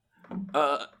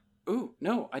 Ooh,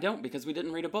 no, I don't, because we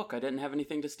didn't read a book. I didn't have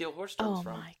anything to steal horse terms Oh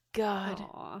from. my god.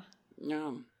 Aw. Yeah.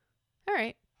 All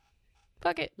right.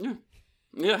 Fuck it. Yeah.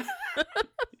 Yeah.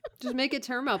 Just make a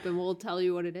term up and we'll tell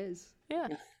you what it is. Yeah.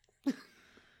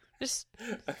 Just,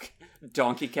 Okay.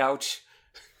 Donkey couch.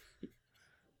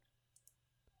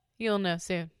 you'll know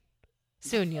soon.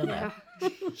 Soon you'll know.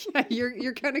 Yeah,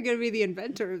 you're kind of going to be the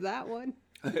inventor of that one.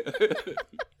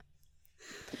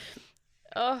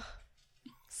 Oh,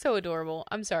 so adorable.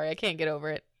 I'm sorry, I can't get over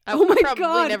it. I Oh my probably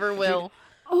God. never will.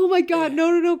 Oh my god,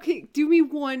 no. Okay, do me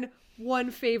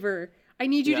one favor. I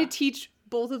need you Yeah. to teach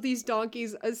both of these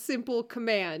donkeys a simple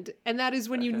command, and that is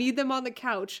when you Okay. need them on the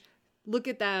couch, look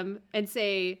at them and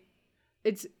say,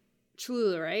 it's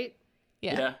Cholula, right?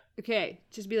 Yeah. Yeah. Okay,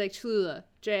 just be like, Cholula,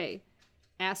 J,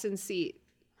 ass in seat.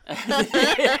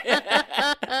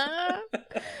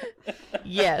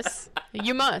 Yes,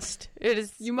 you must. It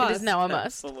is. You It is must. now a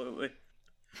must. Absolutely.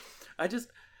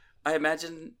 I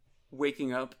imagine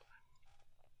waking up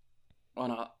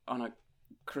on a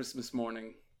Christmas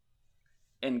morning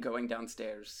and going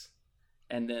downstairs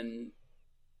and then,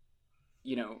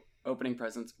 opening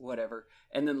presents, whatever.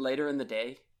 And then later in the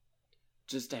day,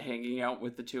 just hanging out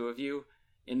with the two of you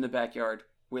in the backyard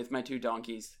with my two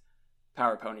donkeys,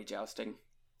 power pony jousting.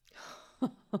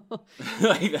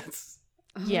 Like that's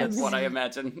Yes. what I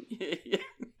imagine.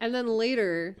 And then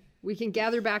later, we can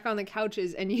gather back on the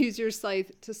couches and use your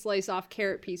scythe to slice off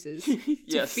carrot pieces to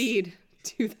Yes. feed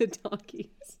to the donkeys.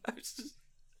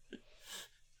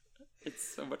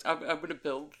 It's so much. I'm gonna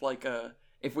build like a.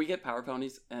 If we get power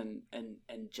ponies and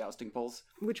jousting poles,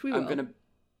 Which we will. I'm gonna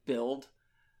build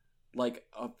like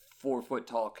a 4-foot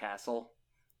tall castle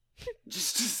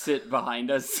just to sit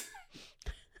behind us.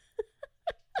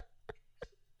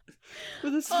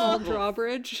 With a small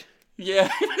drawbridge.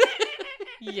 Yeah.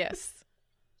 Yes.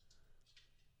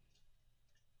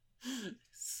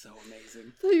 So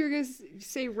amazing. I thought you were going to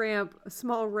say ramp, a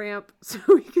small ramp, so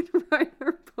we can ride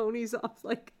our ponies off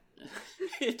like...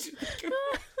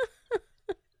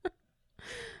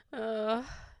 Uh,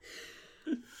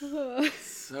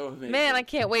 So amazing. man, I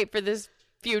can't wait for this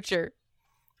future.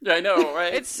 I know,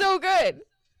 right? It's so good.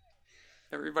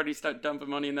 Everybody start dumping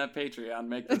money in that Patreon.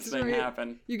 Make this That's thing right.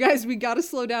 happen. You guys, we got to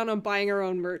slow down on buying our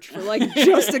own merch for like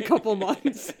just a couple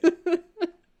months.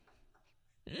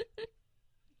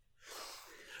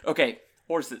 Okay,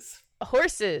 horses.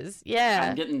 Horses, yeah.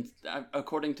 I'm getting,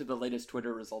 according to the latest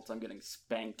Twitter results, I'm getting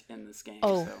spanked in this game.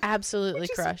 Oh, so. absolutely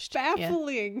Just crushed. Yeah.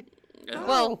 baffling. Yeah.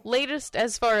 Well, latest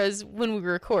as far as when we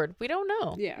record, we don't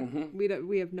know. Yeah,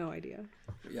 we have no idea.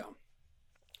 Yeah.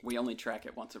 We only track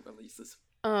it once it releases.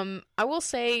 I will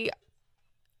say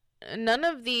none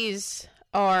of these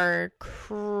are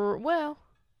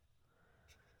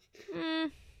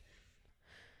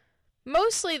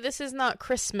mostly this is not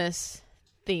Christmas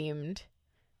themed.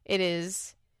 It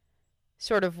is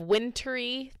sort of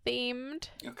wintry themed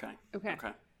Okay. Okay.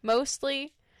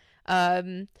 mostly.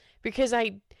 Because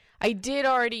I did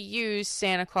already use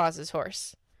Santa Claus's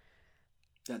horse.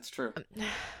 That's true.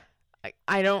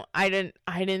 I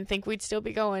didn't think we'd still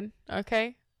be going.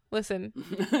 Okay? Listen.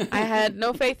 I had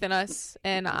no faith in us,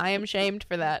 and I am shamed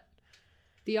for that.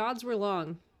 The odds were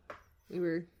long. We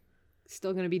were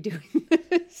still going to be doing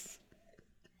this.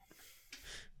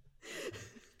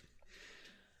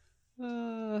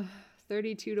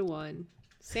 32-1.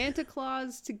 Santa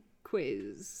Claus to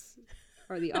quiz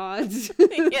are the odds.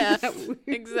 Yeah, that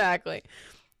we- exactly.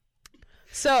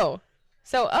 So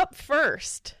up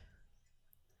first,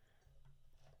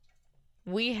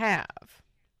 we have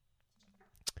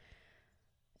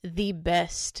the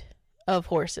best of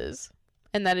horses,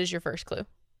 and that is your first clue.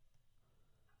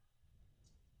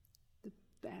 The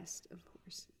best of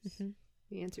horses. Mhm.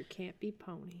 The answer can't be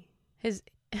pony. His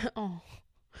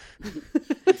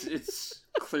It's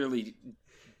clearly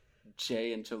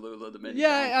Jay and Cholula, the mini Yeah,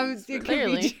 I donkeys, was it but-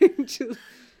 Clearly. could be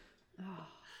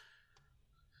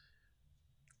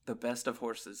The best of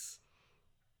horses.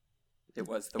 It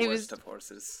was the He worst was- of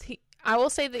horses. I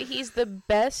will say that he's the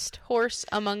best horse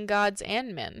among gods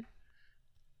and men.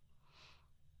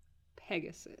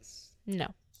 Pegasus. No.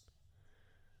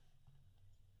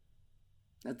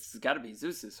 That's got to be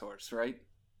Zeus's horse, right?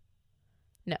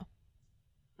 No.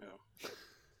 Oh.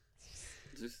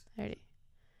 Zeus? Alrighty.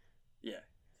 Yeah.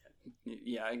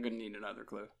 Yeah, I'm gonna need another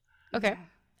clue. Okay.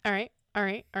 All right.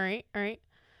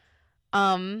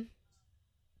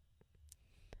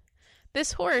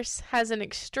 This horse has an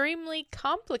extremely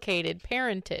complicated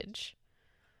parentage,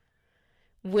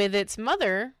 with its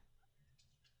mother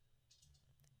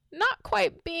not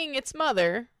quite being its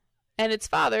mother, and its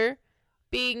father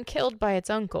being killed by its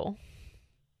uncle.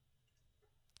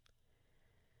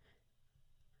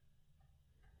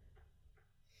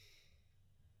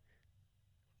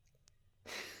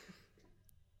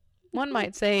 One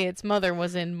might say its mother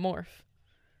was in Morph.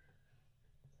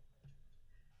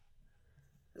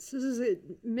 So this is a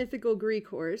mythical Greek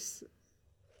horse.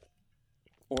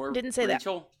 Or Didn't say that.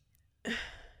 Rachel?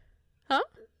 Huh?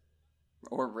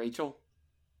 Or Rachel?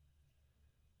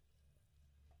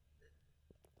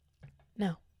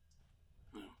 No.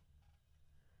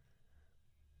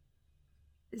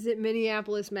 Is it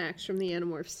Minneapolis Max from the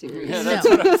Animorphs series? Yeah, that's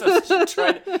what I was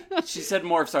trying. She said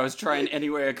morph, so I was trying any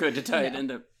way I could to tie it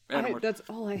into Animorphs. That's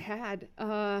all I had.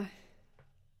 Mother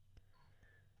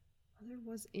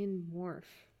was in Morph.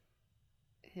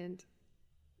 And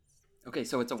Okay,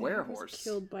 so it's a dad was werehorse.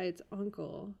 killed by its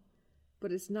uncle.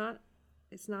 But it's not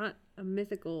a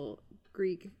mythical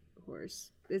Greek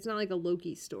horse. It's not like a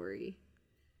Loki story.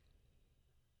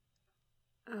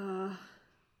 I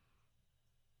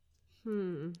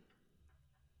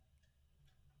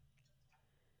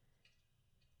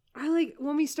like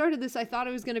when we started this, I thought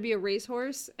it was going to be a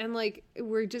racehorse, and like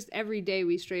we're just every day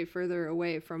we stray further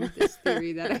away from this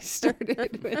theory that I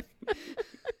started with.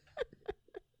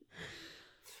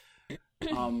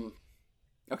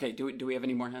 Okay, do we have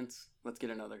any more hints? Let's get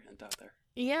another hint out there.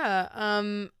 Yeah,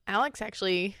 Alex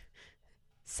actually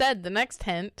said the next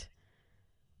hint.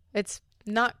 It's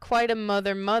not quite a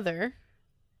mother,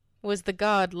 was the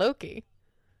god Loki.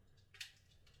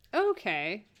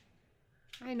 Okay.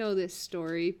 I know this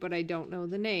story, but I don't know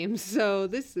the name, so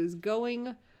this is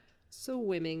going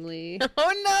swimmingly.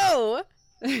 Oh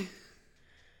no!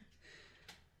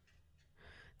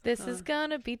 This is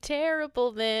gonna be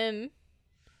terrible then.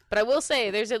 But I will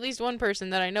say, there's at least one person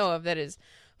that I know of that is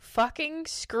fucking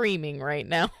screaming right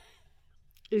now.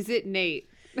 Is it Nate?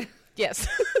 Yes.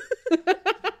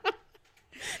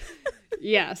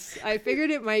 Yes, I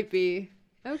figured it might be.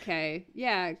 Okay,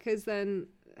 yeah, because then...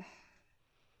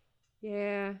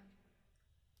 Yeah.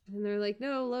 And they're like,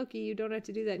 no, Loki, you don't have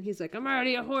to do that. And he's like, I'm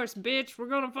already a horse, bitch. We're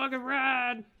gonna fucking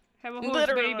ride. Have a horse,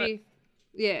 Literally. baby.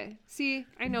 Yeah. See,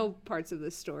 I know parts of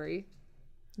this story.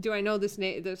 Do I know this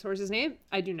horse's name?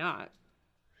 I do not.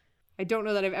 I don't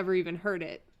know that I've ever even heard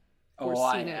it. Or Oh,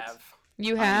 I seen it. have.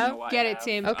 You I have? know I Get it, have.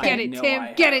 Tim. Okay. Get I it, know Tim.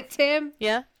 I Get have. it, Tim.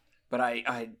 Yeah? But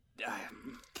I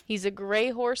He's a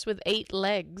gray horse with 8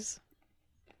 legs.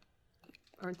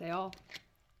 Aren't they all?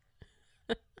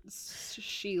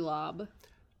 Shelob.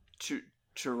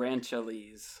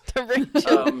 Tarantulas.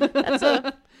 That's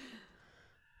a...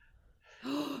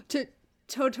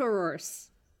 Totorors.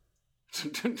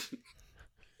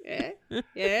 Yeah?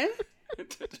 Yeah?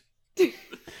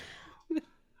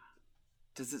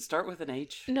 Does it start with an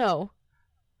H? No.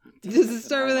 Does it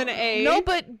start with an A? No,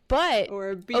 but Or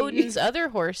a B? Odin's other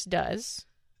horse does.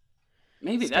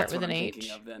 Maybe Start that's with what an I'm H.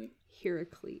 thinking of then.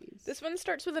 Heracles. This one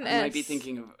starts with an I S. might be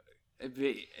thinking of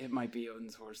it might be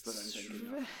Odin's horse that I'm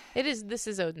thinking of. This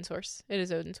is Odin's horse. It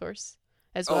is Odin's horse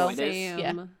as Oh, well. it is? Sam.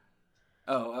 Yeah.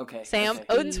 Oh, okay. Sam, okay.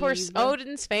 Odin's horse, Steve.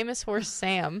 Odin's famous horse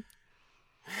Sam.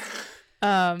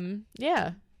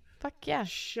 Yeah. Fuck yeah.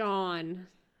 Sean.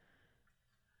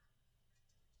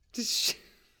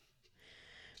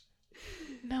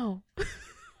 No.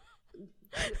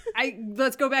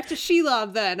 Let's go back to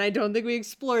Shelob then. I don't think we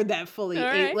explored that fully. All 8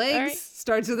 right, legs. all right.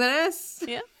 Starts with an S.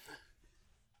 Yeah.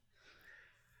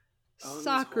 Odin's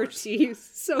Socrates.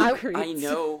 Socrates. I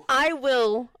know. I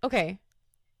will. Okay.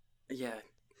 Yeah.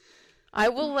 I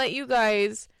will let you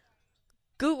guys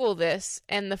Google this,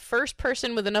 and the first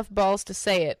person with enough balls to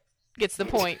say it gets the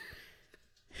point.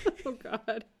 Oh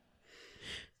God.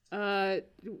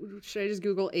 Should I just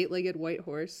Google 8-legged white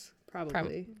horse?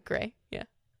 Probably. Gray. Yeah.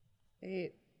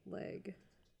 8-leg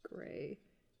gray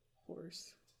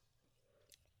horse.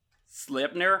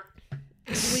 Sleipnir?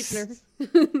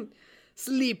 Sleipnir.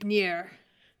 Sleipnir.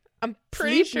 I'm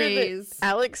pretty sure that Sleipnir.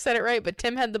 Alex said it right, but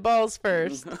Tim had the balls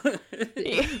first.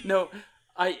 No,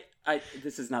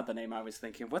 This is not the name I was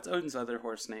thinking of. What's Odin's other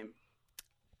horse name?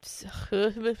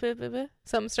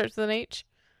 Something starts with an H.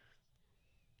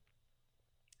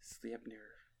 Sleipnir.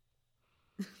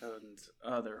 Odin's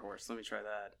other horse. Let me try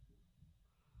that.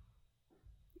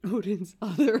 Odin's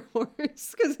other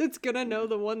horse, because it's gonna know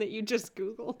the one that you just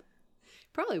Googled.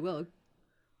 Probably will.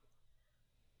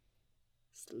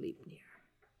 Sleipnir.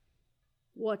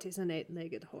 What is an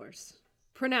 8-legged horse?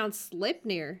 Pronounced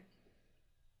Sleipnir.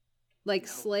 Like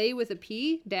sleigh with a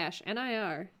P dash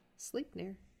N-I-R.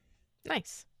 Sleipnir.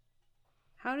 Nice.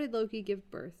 How did Loki give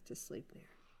birth to Sleipnir?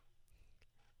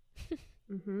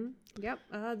 Yep,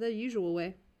 the usual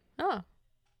way. Oh.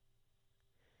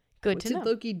 Good What to did know.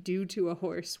 Loki do to a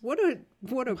horse? What a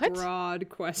broad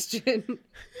question.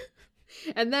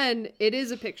 And then it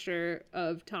is a picture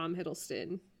of Tom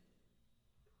Hiddleston.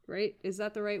 Right? Is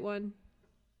that the right one?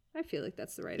 I feel like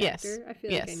that's the right Yes. actor. I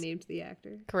feel like I named the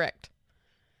actor. Correct.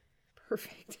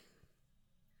 Perfect.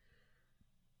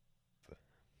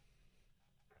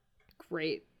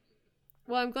 Great.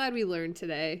 Well, I'm glad we learned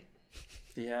today.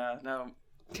 Yeah, no.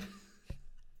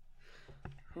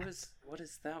 What is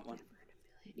that one?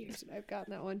 Years that I've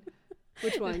gotten that one.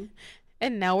 Which one?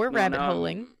 And now we're rabbit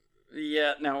holing.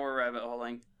 Yeah, now we're rabbit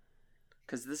holing.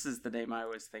 Because this is the name I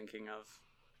was thinking of.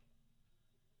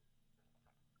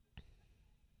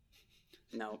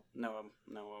 No,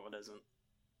 it isn't.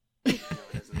 No,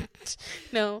 it isn't.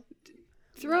 No.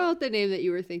 Throw out the name that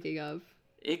you were thinking of.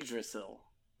 Yggdrasil.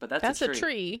 But that's That's a tree. a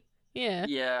tree. Yeah.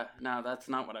 Yeah, no, that's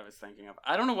not what I was thinking of.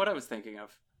 I don't know what I was thinking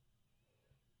of.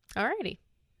 Alrighty.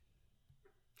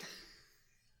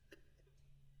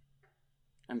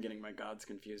 I'm getting my gods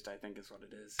confused, I think is what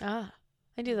it is. Ah.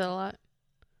 I do that a lot.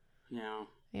 Yeah.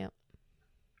 Yep.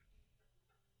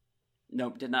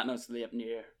 Nope, did not know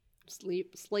Sleipnir.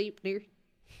 Sleipnir.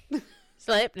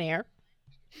 Sleipnir.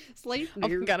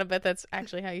 Sleipnir. Oh, gotta bet that's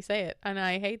actually how you say it. And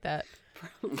I hate that.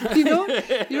 You know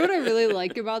what I really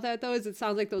like about that though is it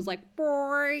sounds like those like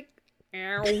like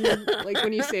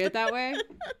when you say it that way.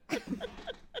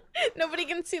 Nobody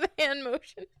can see the hand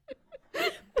motion.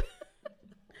 But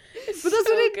that's what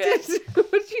it did.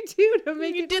 What'd you do to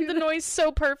make You it did do the that? noise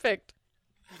so perfect.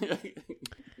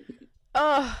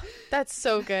 Oh, that's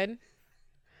so good.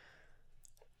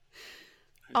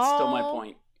 It's still my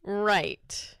point.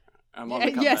 Right. I'm on the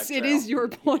comeback Yes, it trail. is your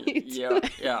point.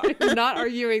 Yeah. I'm not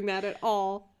arguing that at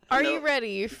all. Are No. you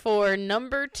ready for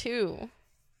number 2?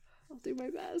 I'll do my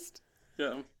best.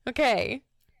 Yeah. Okay.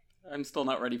 I'm still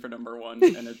not ready for number 1,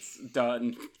 and it's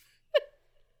done.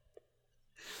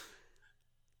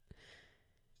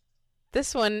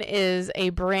 This one is a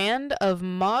brand of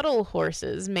model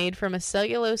horses made from a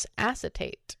cellulose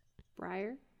acetate.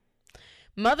 Briar?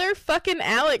 Motherfucking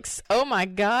Alex. Oh my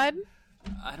god.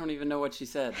 I don't even know what she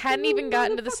said. Hadn't even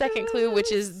gotten to the second clue,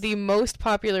 which is the most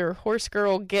popular horse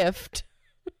girl gift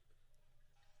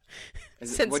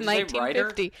since what'd you say,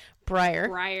 1950. Briar.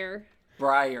 Briar.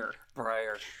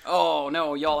 Briar. Oh,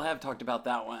 no, y'all have talked about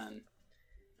that one.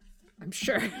 I'm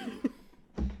sure.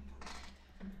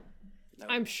 No.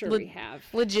 I'm sure we have.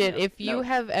 Legit, No, if you no.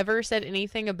 have ever said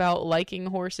anything about liking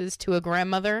horses to a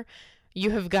grandmother, you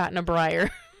have gotten a Briar.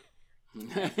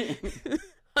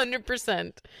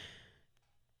 100%.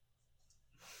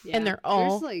 Yeah. And they're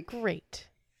all There's, like, great.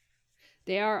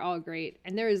 They are all great.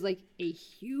 And there is like a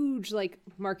huge like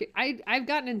market. I've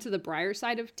gotten into the Briar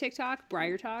side of TikTok.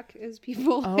 Briar Talk as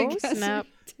people I Oh, guess snap.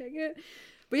 take it.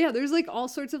 But yeah, there's like all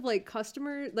sorts of like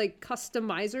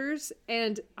customizers.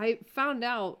 And I found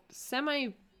out semi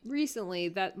recently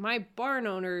that my barn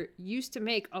owner used to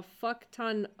make a fuck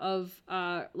ton of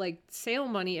like sale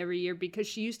money every year because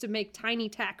she used to make tiny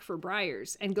tack for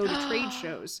Briars and go to trade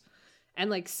shows and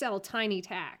like sell tiny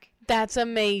tack. That's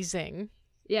amazing.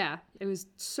 Yeah, it was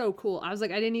so cool. I was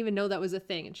like, I didn't even know that was a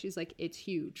thing. And she's like, it's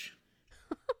huge.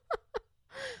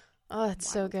 Oh, that's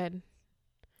so good.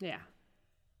 Yeah.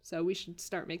 So we should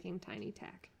start making tiny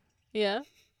tack. Yeah.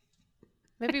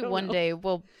 Maybe don't one know. day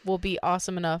we'll be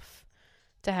awesome enough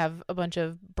to have a bunch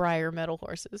of Briar metal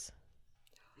horses.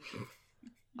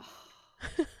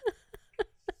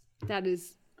 That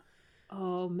is,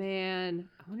 oh man.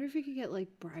 I wonder if we could get like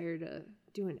Briar to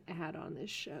do an ad on this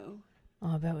show.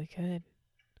 Oh, I bet we could.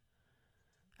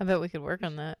 I bet we could work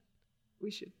on that. We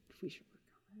should work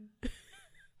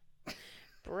on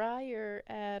Briar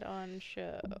add-on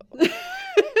show. that.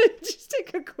 Just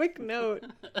take a quick note.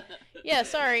 Yeah,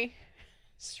 sorry.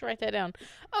 Just write that down.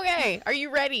 Okay, are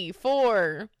you ready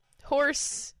for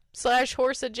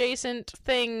horse/horse adjacent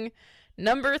thing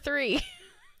number 3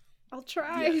 I'll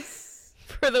try. Yes.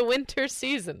 for the winter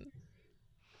season?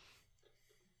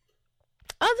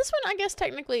 Oh, this one I guess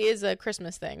technically is a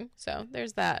Christmas thing, so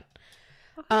there's that.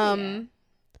 Um,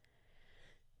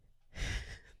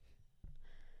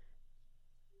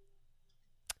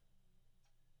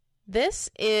 this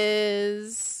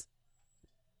is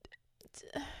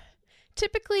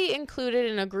typically included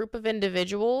in a group of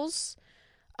individuals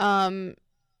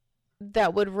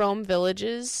that would roam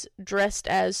villages dressed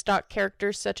as stock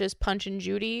characters such as Punch and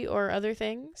Judy or other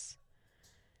things.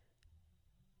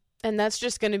 And that's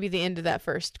just going to be the end of that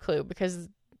first clue because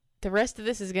the rest of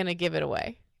this is going to give it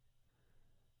away.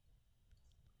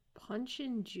 Punch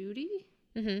and Judy?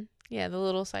 Mm-hmm. Yeah, the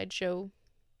little sideshow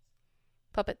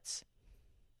puppets.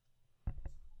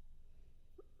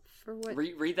 For what?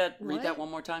 Read that What?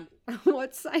 one more time.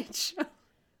 What sideshow?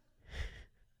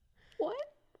 What?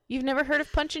 You've never heard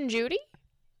of Punch and Judy?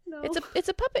 No. It's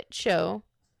a puppet show.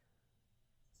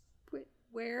 Wait,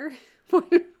 where?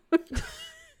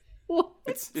 What?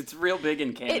 It's real big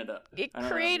in Canada. It I don't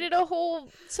know. created a whole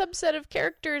subset of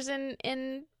characters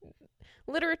in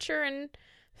literature and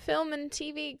film and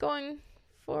TV going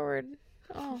forward.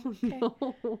 Oh, okay.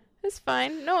 No. It's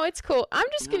fine. No, it's cool. I'm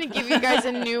just going to give you guys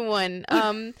a new one.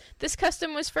 This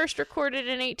custom was first recorded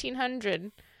in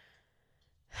 1800.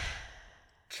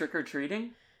 Trick or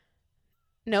treating?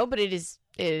 No, but it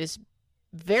is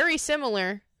very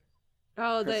similar.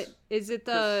 Oh, Chris- is it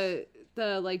the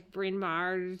like Bryn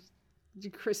Mawr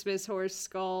Christmas horse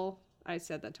skull? I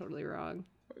said that totally wrong.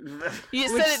 You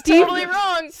Which said it Steve- totally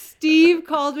wrong. Steve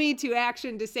called me to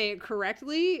action to say it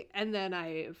correctly, and then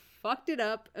I fucked it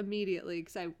up immediately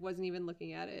because I wasn't even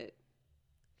looking at it.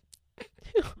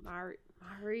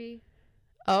 Mari.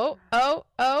 Oh.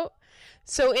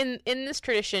 So in this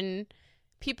tradition,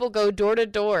 people go door to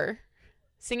door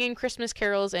singing Christmas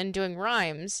carols and doing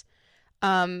rhymes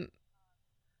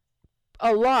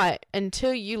a lot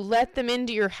until you let them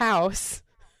into your house.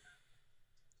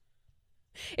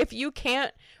 If you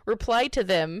can't reply to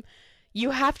them,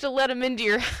 you have to let them into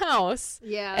your house.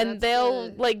 Yeah, And that's they'll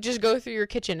the- like just go through your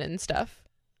kitchen and stuff.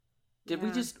 Did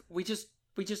Yeah.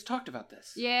 we just talked about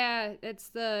this? Yeah, it's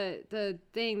the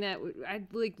thing that I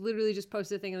like literally just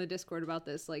posted a thing in the Discord about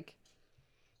this. Like,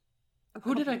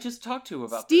 Who did I just talk to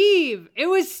about Steve. It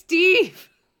was Steve.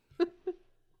 this?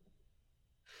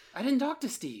 I didn't talk to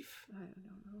Steve.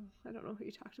 I don't know who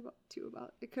you talked about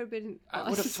It could have been. I us.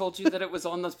 would have told you that it was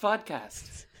on this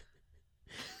podcast.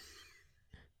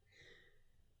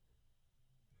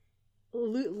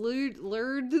 Lured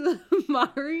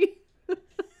Mari.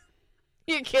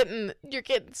 You're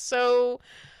getting so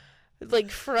like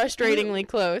frustratingly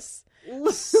close.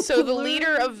 So the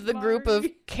leader of the group of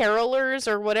carolers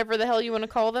or whatever the hell you want to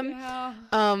call them,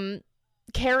 Yeah.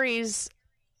 carries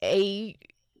a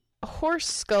horse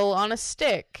skull on a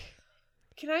stick.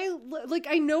 Can I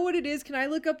I know what it is. Can I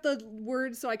look up the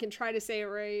word so I can try to say it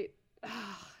right?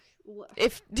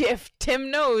 If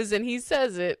Tim knows and he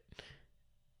says it.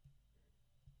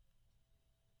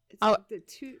 It's Oh. like the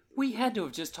two We had to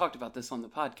have just talked about this on the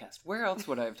podcast. Where else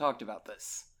would I have talked about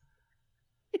this?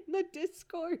 in the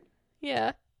Discord.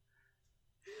 Yeah.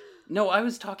 No, I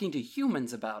was talking to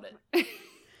humans about it.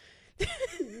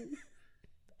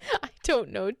 I don't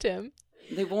know, Tim.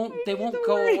 They won't the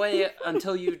go word. away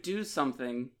until you do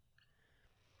something.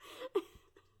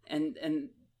 And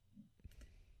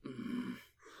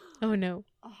Oh no.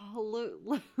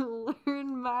 Oh,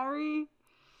 learn Mari.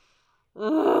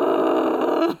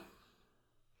 Ugh.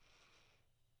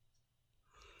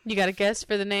 You got a guess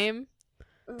for the name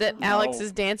that Alex No.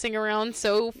 is dancing around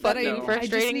so But fucking No. I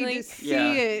just need frustratingly? to see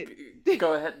yeah, it.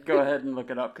 go ahead and look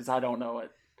it up because I don't know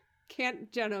it.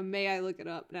 Can't Jenna? May I look it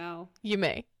up now? You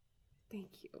may. Thank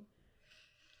you.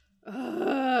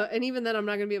 And even then, I'm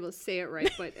not gonna be able to say it right,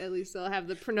 but at least I'll have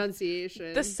the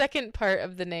pronunciation. The second part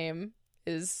of the name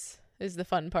is the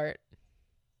fun part.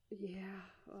 Yeah.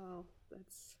 Oh,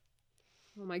 that's.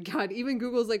 Oh my god! Even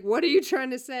Google's like, "What are you trying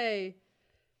to say?"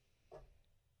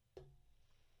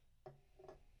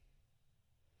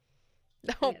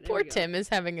 Oh, there we poor go. Tim is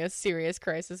having a serious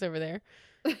crisis over there.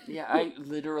 Yeah, I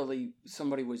literally,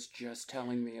 somebody was just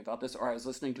telling me about this, or I was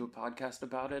listening to a podcast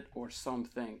about it, or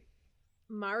something.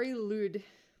 Mari Lud.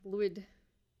 Mari.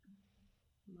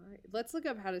 Let's look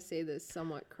up how to say this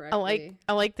somewhat correctly.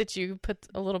 I like that you put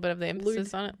a little bit of the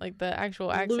emphasis on it, like the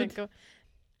actual accent. Lud.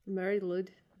 Mari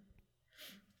Lud.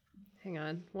 Hang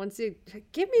on.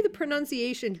 Give me the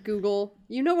pronunciation, Google.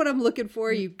 You know what I'm looking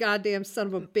for, you goddamn son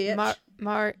of a bitch.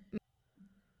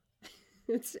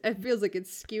 It feels like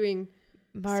it's skewing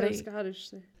Marty. so Scottish.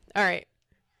 There. All right.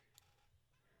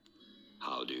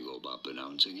 How do you go about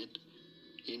pronouncing it?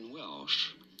 In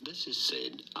Welsh, this is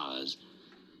said as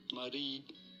Marie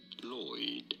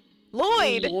Lloyd.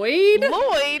 Lloyd. Lloyd?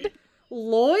 Lloyd.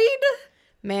 Lloyd?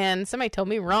 Man, somebody told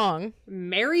me wrong.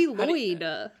 Mary Lloyd.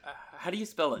 How do you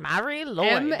spell it? Mary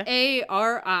Lloyd. Mari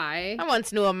I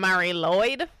once knew a Mary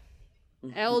Lloyd.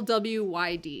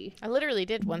 Lwyd. I literally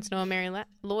did once know a Mary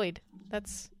Lloyd.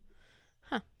 That's...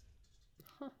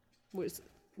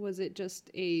 Was it just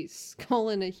a skull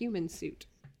in a human suit?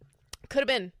 Could have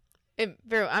been.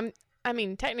 I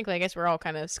mean, technically, I guess we're all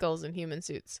kind of skulls in human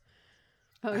suits.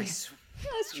 Oh, yes.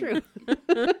 That's true.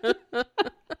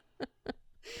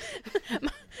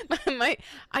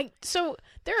 So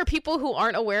there are people who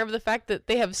aren't aware of the fact that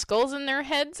they have skulls in their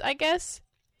heads, I guess.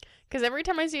 Because every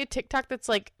time I see a TikTok that's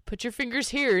like, put your fingers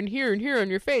here and here and here on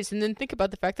your face, and then think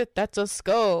about the fact that that's a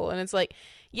skull. And it's like,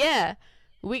 yeah,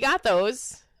 we got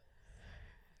those.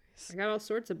 I got all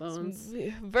sorts of bones.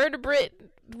 Vertebrate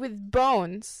with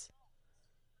bones.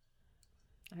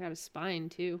 I got a spine,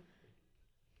 too.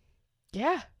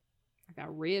 Yeah. I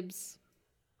got ribs.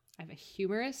 I have a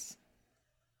humerus.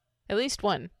 At least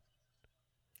one.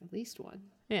 At least one.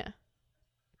 Yeah.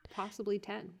 Possibly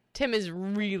 10. Tim is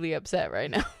really upset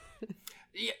right now.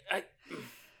 Yeah,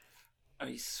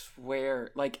 I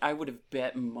swear, like, I would have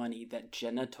bet money that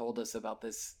Jenna told us about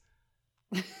this,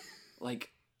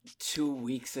 like, 2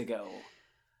 weeks ago.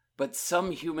 But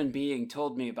some human being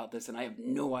told me about this, and I have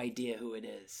no idea who it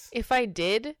is. If I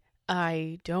did,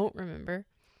 I don't remember.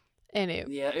 And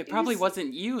it probably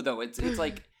wasn't you, though. It's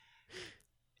like,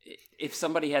 if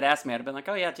somebody had asked me, I'd have been like,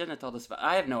 oh yeah, Jenna told us about it.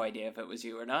 I have no idea if it was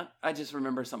you or not. I just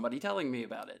remember somebody telling me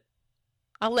about it.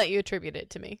 I'll let you attribute it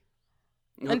to me.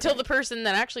 Okay. Until the person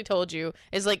that actually told you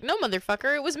is like, no,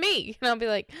 motherfucker, it was me. And I'll be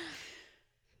like...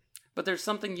 But there's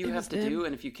something you have to do,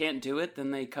 and if you can't do it,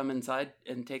 then they come inside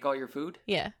and take all your food?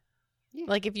 Yeah.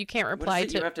 Like if you can't reply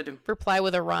you have to do? Reply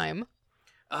with a rhyme.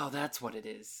 Oh, that's what it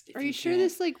is. Are you sure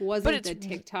this like wasn't the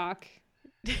TikTok?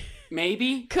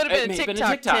 Maybe. Could have been a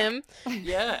TikTok, Tim.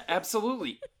 Yeah,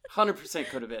 absolutely. 100%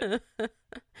 could have been.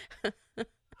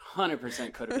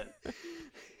 100% could have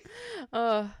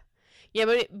been. Yeah,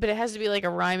 but it has to be like a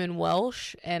rhyme in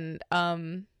Welsh, and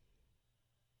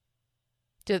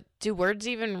do words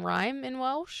even rhyme in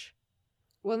Welsh?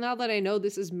 Well, now that I know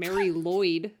this is Mary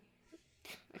Lloyd,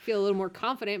 I feel a little more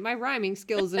confident in my rhyming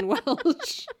skills in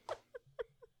Welsh.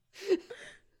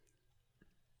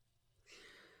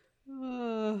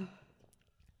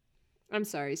 I'm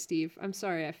sorry, Steve. I'm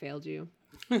sorry I failed you.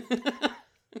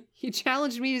 You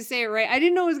challenged me to say it right. I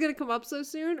didn't know it was going to come up so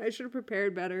soon. I should have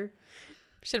prepared better.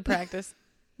 Should have practiced.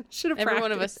 Should have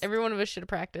practiced. Every one of us should have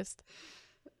practiced.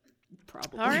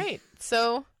 Probably. All right.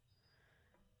 So,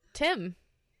 Tim.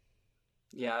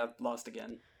 Yeah, I lost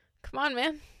again. Come on,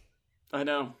 man. I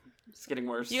know. It's getting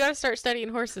worse. You got to start studying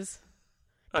horses.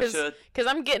 I should.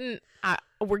 Because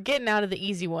we're getting out of the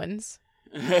easy ones.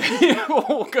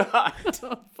 Oh, God.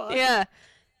 Oh, fuck.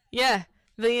 Yeah.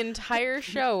 The entire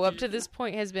show up to this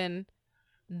point has been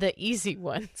the easy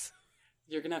ones.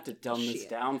 You're going to have to dumb this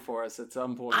down for us at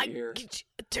some point here.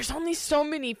 There's only so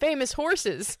many famous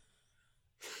horses.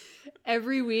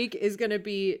 Every week is going to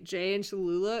be Jay and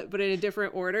Cholula, but in a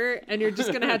different order, and you're just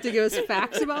going to have to give us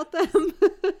facts about them.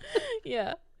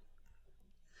 Yeah.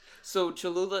 So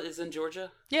Cholula is in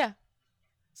Georgia? Yeah.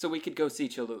 So we could go see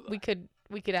Cholula. We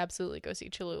could absolutely go see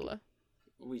Cholula.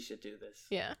 We should do this.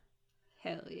 Yeah.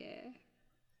 Hell yeah.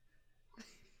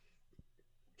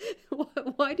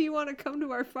 Why do you want to come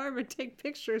to our farm and take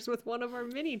pictures with one of our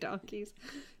mini donkeys?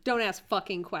 Don't ask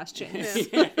fucking questions.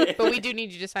 But we do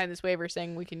need you to sign this waiver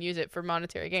saying we can use it for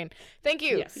monetary gain. Thank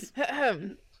you. Yes.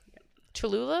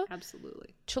 Cholula?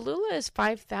 Absolutely. Cholula is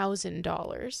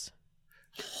 $5,000.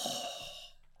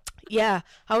 Yeah.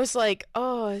 I was like,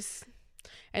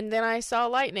 and then I saw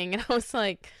lightning and I was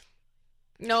like,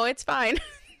 no, it's fine.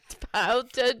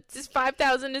 Just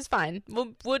 5,000 is fine.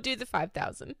 We'll do the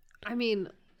 5,000. I mean,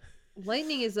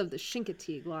 lightning is of the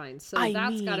Chincoteague line, so I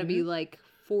that's got to mean- be like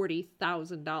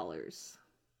 $40,000.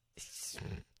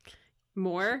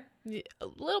 More? A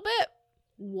little bit.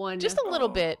 Just a little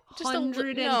bit. Just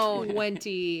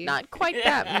 120. Not quite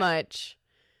that much.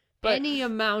 But Any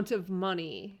amount of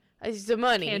money it's the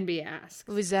money. can be asked.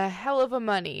 It was a hell of a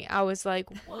money. I was like,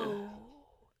 whoa.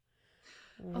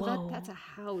 Oh, that's a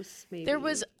house, maybe. There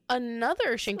was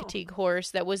another Chincoteague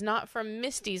horse that was not from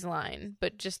Misty's line,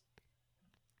 but just,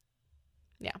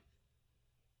 yeah.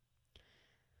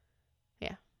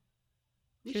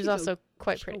 We She was should also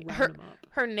quite go pretty. round 'em up.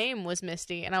 Her name was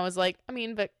Misty, and I was like, I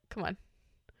mean, but come on.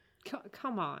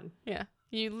 Come on. Yeah.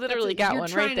 You literally got one right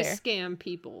You're trying there. to scam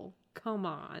people. Come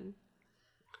on.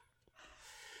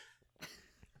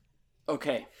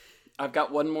 Okay. I've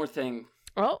got one more thing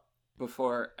Oh,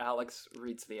 before Alex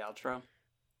reads the outro.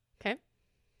 okay.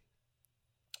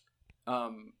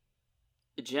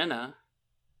 Jenna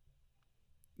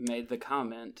made the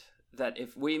comment that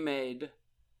if we made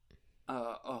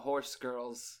a Horse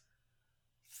Girls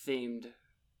themed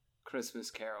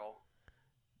Christmas carol,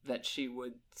 that she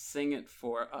would sing it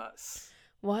for us.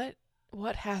 What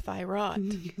hath I wrought?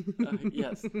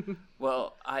 Yes.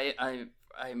 Well,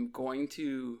 I'm going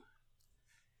to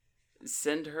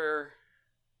send her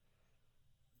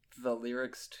the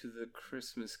lyrics to the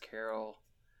Christmas carol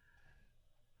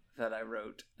that I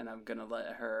wrote, and I'm gonna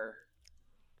let her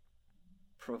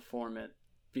perform it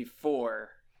before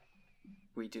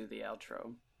we do the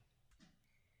outro.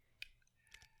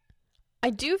 I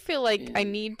do feel like I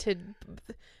need to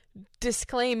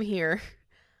disclaim here.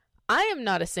 I am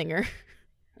not a singer.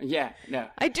 Yeah, no.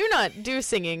 I do not do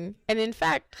singing, and in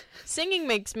fact, singing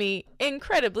makes me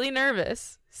incredibly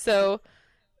nervous. So,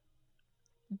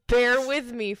 bear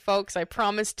with me, folks. I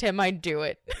promised Tim I'd do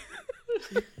it.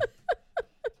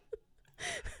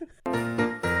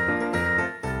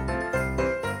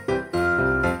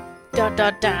 Dot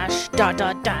dot dash dot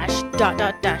dot dash dot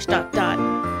dot dash dot dot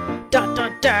dot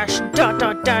dot dash dot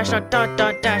dot dash dot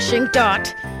dot dashing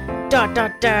dot dot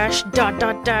dash dot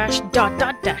dash dot dash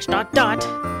dot dash dot dash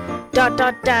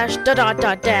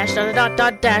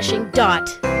dot dashing dot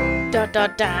dash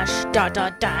dot dash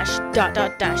dot dash dot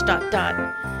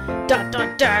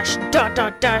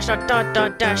dash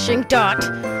dot dashing dot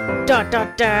dash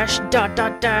dash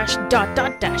dash dash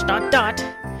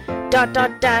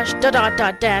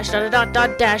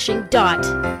dashing dot.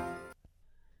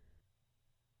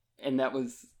 And that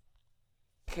was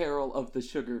Carol of the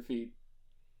Sugar Feet,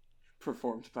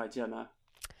 performed by Jenna.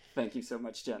 Thank you so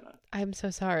much, Jenna. I'm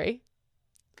so sorry.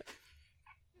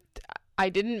 I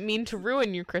didn't mean to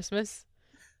ruin your Christmas.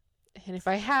 And if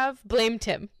I have, blame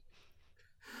Tim.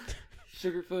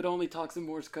 Sugarfoot only talks in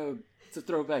Morse code. It's a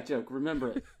throwback joke.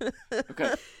 Remember it.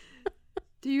 Okay.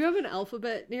 Do you have an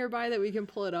alphabet nearby that we can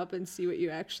pull it up and see what you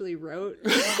actually wrote?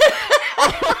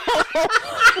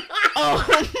 Oh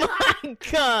my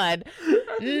god.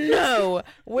 No.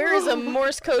 Where is a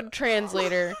Morse code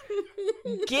translator?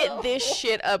 Get this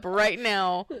shit up right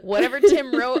now. Whatever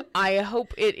Tim wrote, I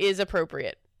hope it is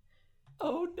appropriate.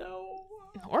 Oh no.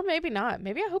 Or maybe not.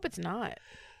 Maybe I hope it's not.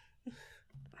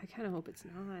 I kind of hope it's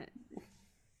not.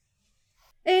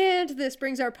 And this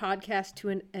brings our podcast to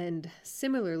an end,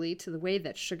 similarly to the way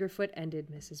that Sugarfoot ended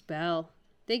Mrs. Bell.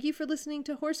 Thank you for listening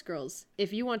to Horse Girls.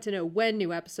 If you want to know when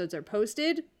new episodes are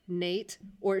posted, Nate,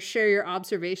 or share your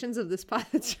observations of this pod,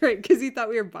 that's right, because he thought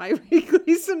we were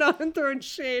bi-weekly, so now I'm throwing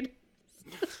shade.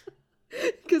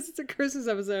 Because it's a Christmas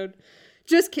episode.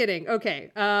 Just kidding. Okay,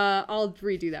 I'll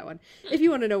redo that one. If you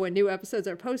want to know when new episodes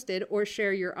are posted or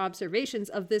share your observations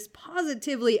of this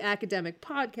positively academic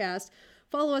podcast,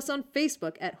 follow us on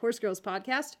Facebook at Horse Girls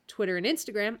Podcast, Twitter and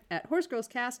Instagram at Horse Girls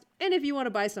Cast, and if you want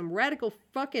to buy some radical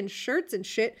fucking shirts and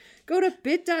shit, go to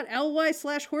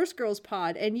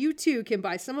bit.ly/horsegirlspod, and you too can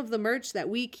buy some of the merch that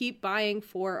we keep buying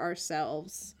for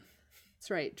ourselves. That's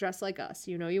right, dress like us.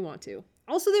 You know you want to.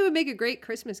 Also, they would make a great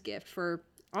Christmas gift for,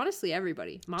 honestly,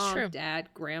 everybody. Mom, Dad,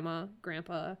 Grandma,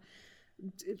 Grandpa.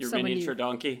 Your miniature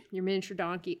donkey. Your miniature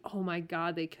donkey. Oh my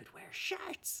God, they could wear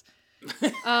shirts.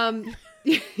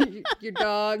 Your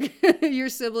dog, your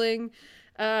sibling,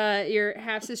 your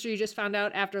half sister you just found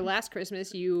out after last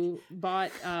Christmas you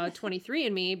bought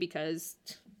 23andMe because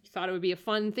you thought it would be a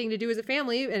fun thing to do as a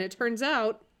family, and it turns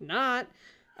out not.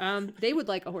 They would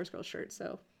like a Horse Girl shirt,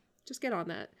 so just get on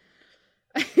that.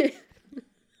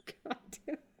 God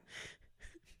damn.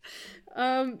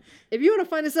 If you want to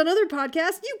find us on other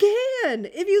podcasts, you can.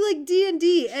 If you like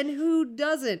D&D, and who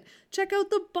doesn't, check out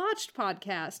the Botched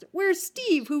podcast, where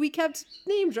Steve, who we kept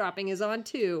name dropping, is on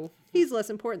too. He's less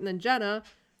important than Jenna,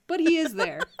 but he is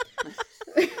there.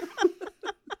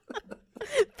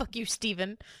 Fuck you,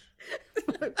 Steven.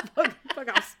 fuck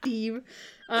off, Steve.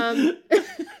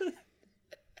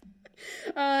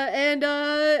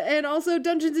 And also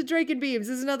Dungeons and Draken Beams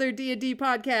is another D&D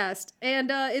podcast, and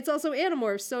it's also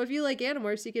Animorphs, so if you like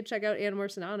Animorphs, you can check out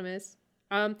Animorphs Anonymous.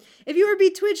 If you are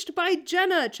betwitched by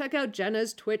Jenna, check out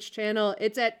Jenna's Twitch channel.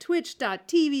 It's at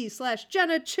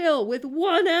twitch.tv/JennaChill with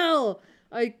 1 L.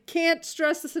 I can't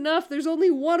stress this enough, there's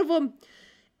only one of them.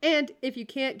 And if you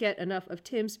can't get enough of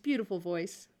Tim's beautiful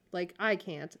voice, like I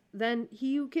can't, then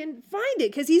you can find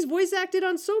it, because he's voice acted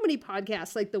on so many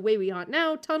podcasts like The Way We Haunt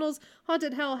Now, Tunnels,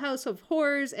 Haunted Hell, House of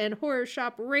Horrors, and Horror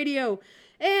Shop Radio.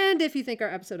 And if you think our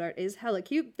episode art is hella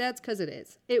cute, that's because it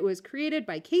is. It was created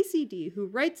by KCD, who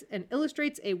writes and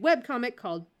illustrates a webcomic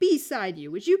called Beside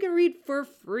You, which you can read for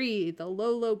free, the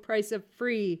low, low price of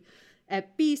free,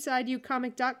 at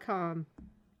BesideYouComic.com.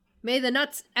 May the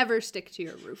nuts ever stick to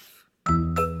your roof.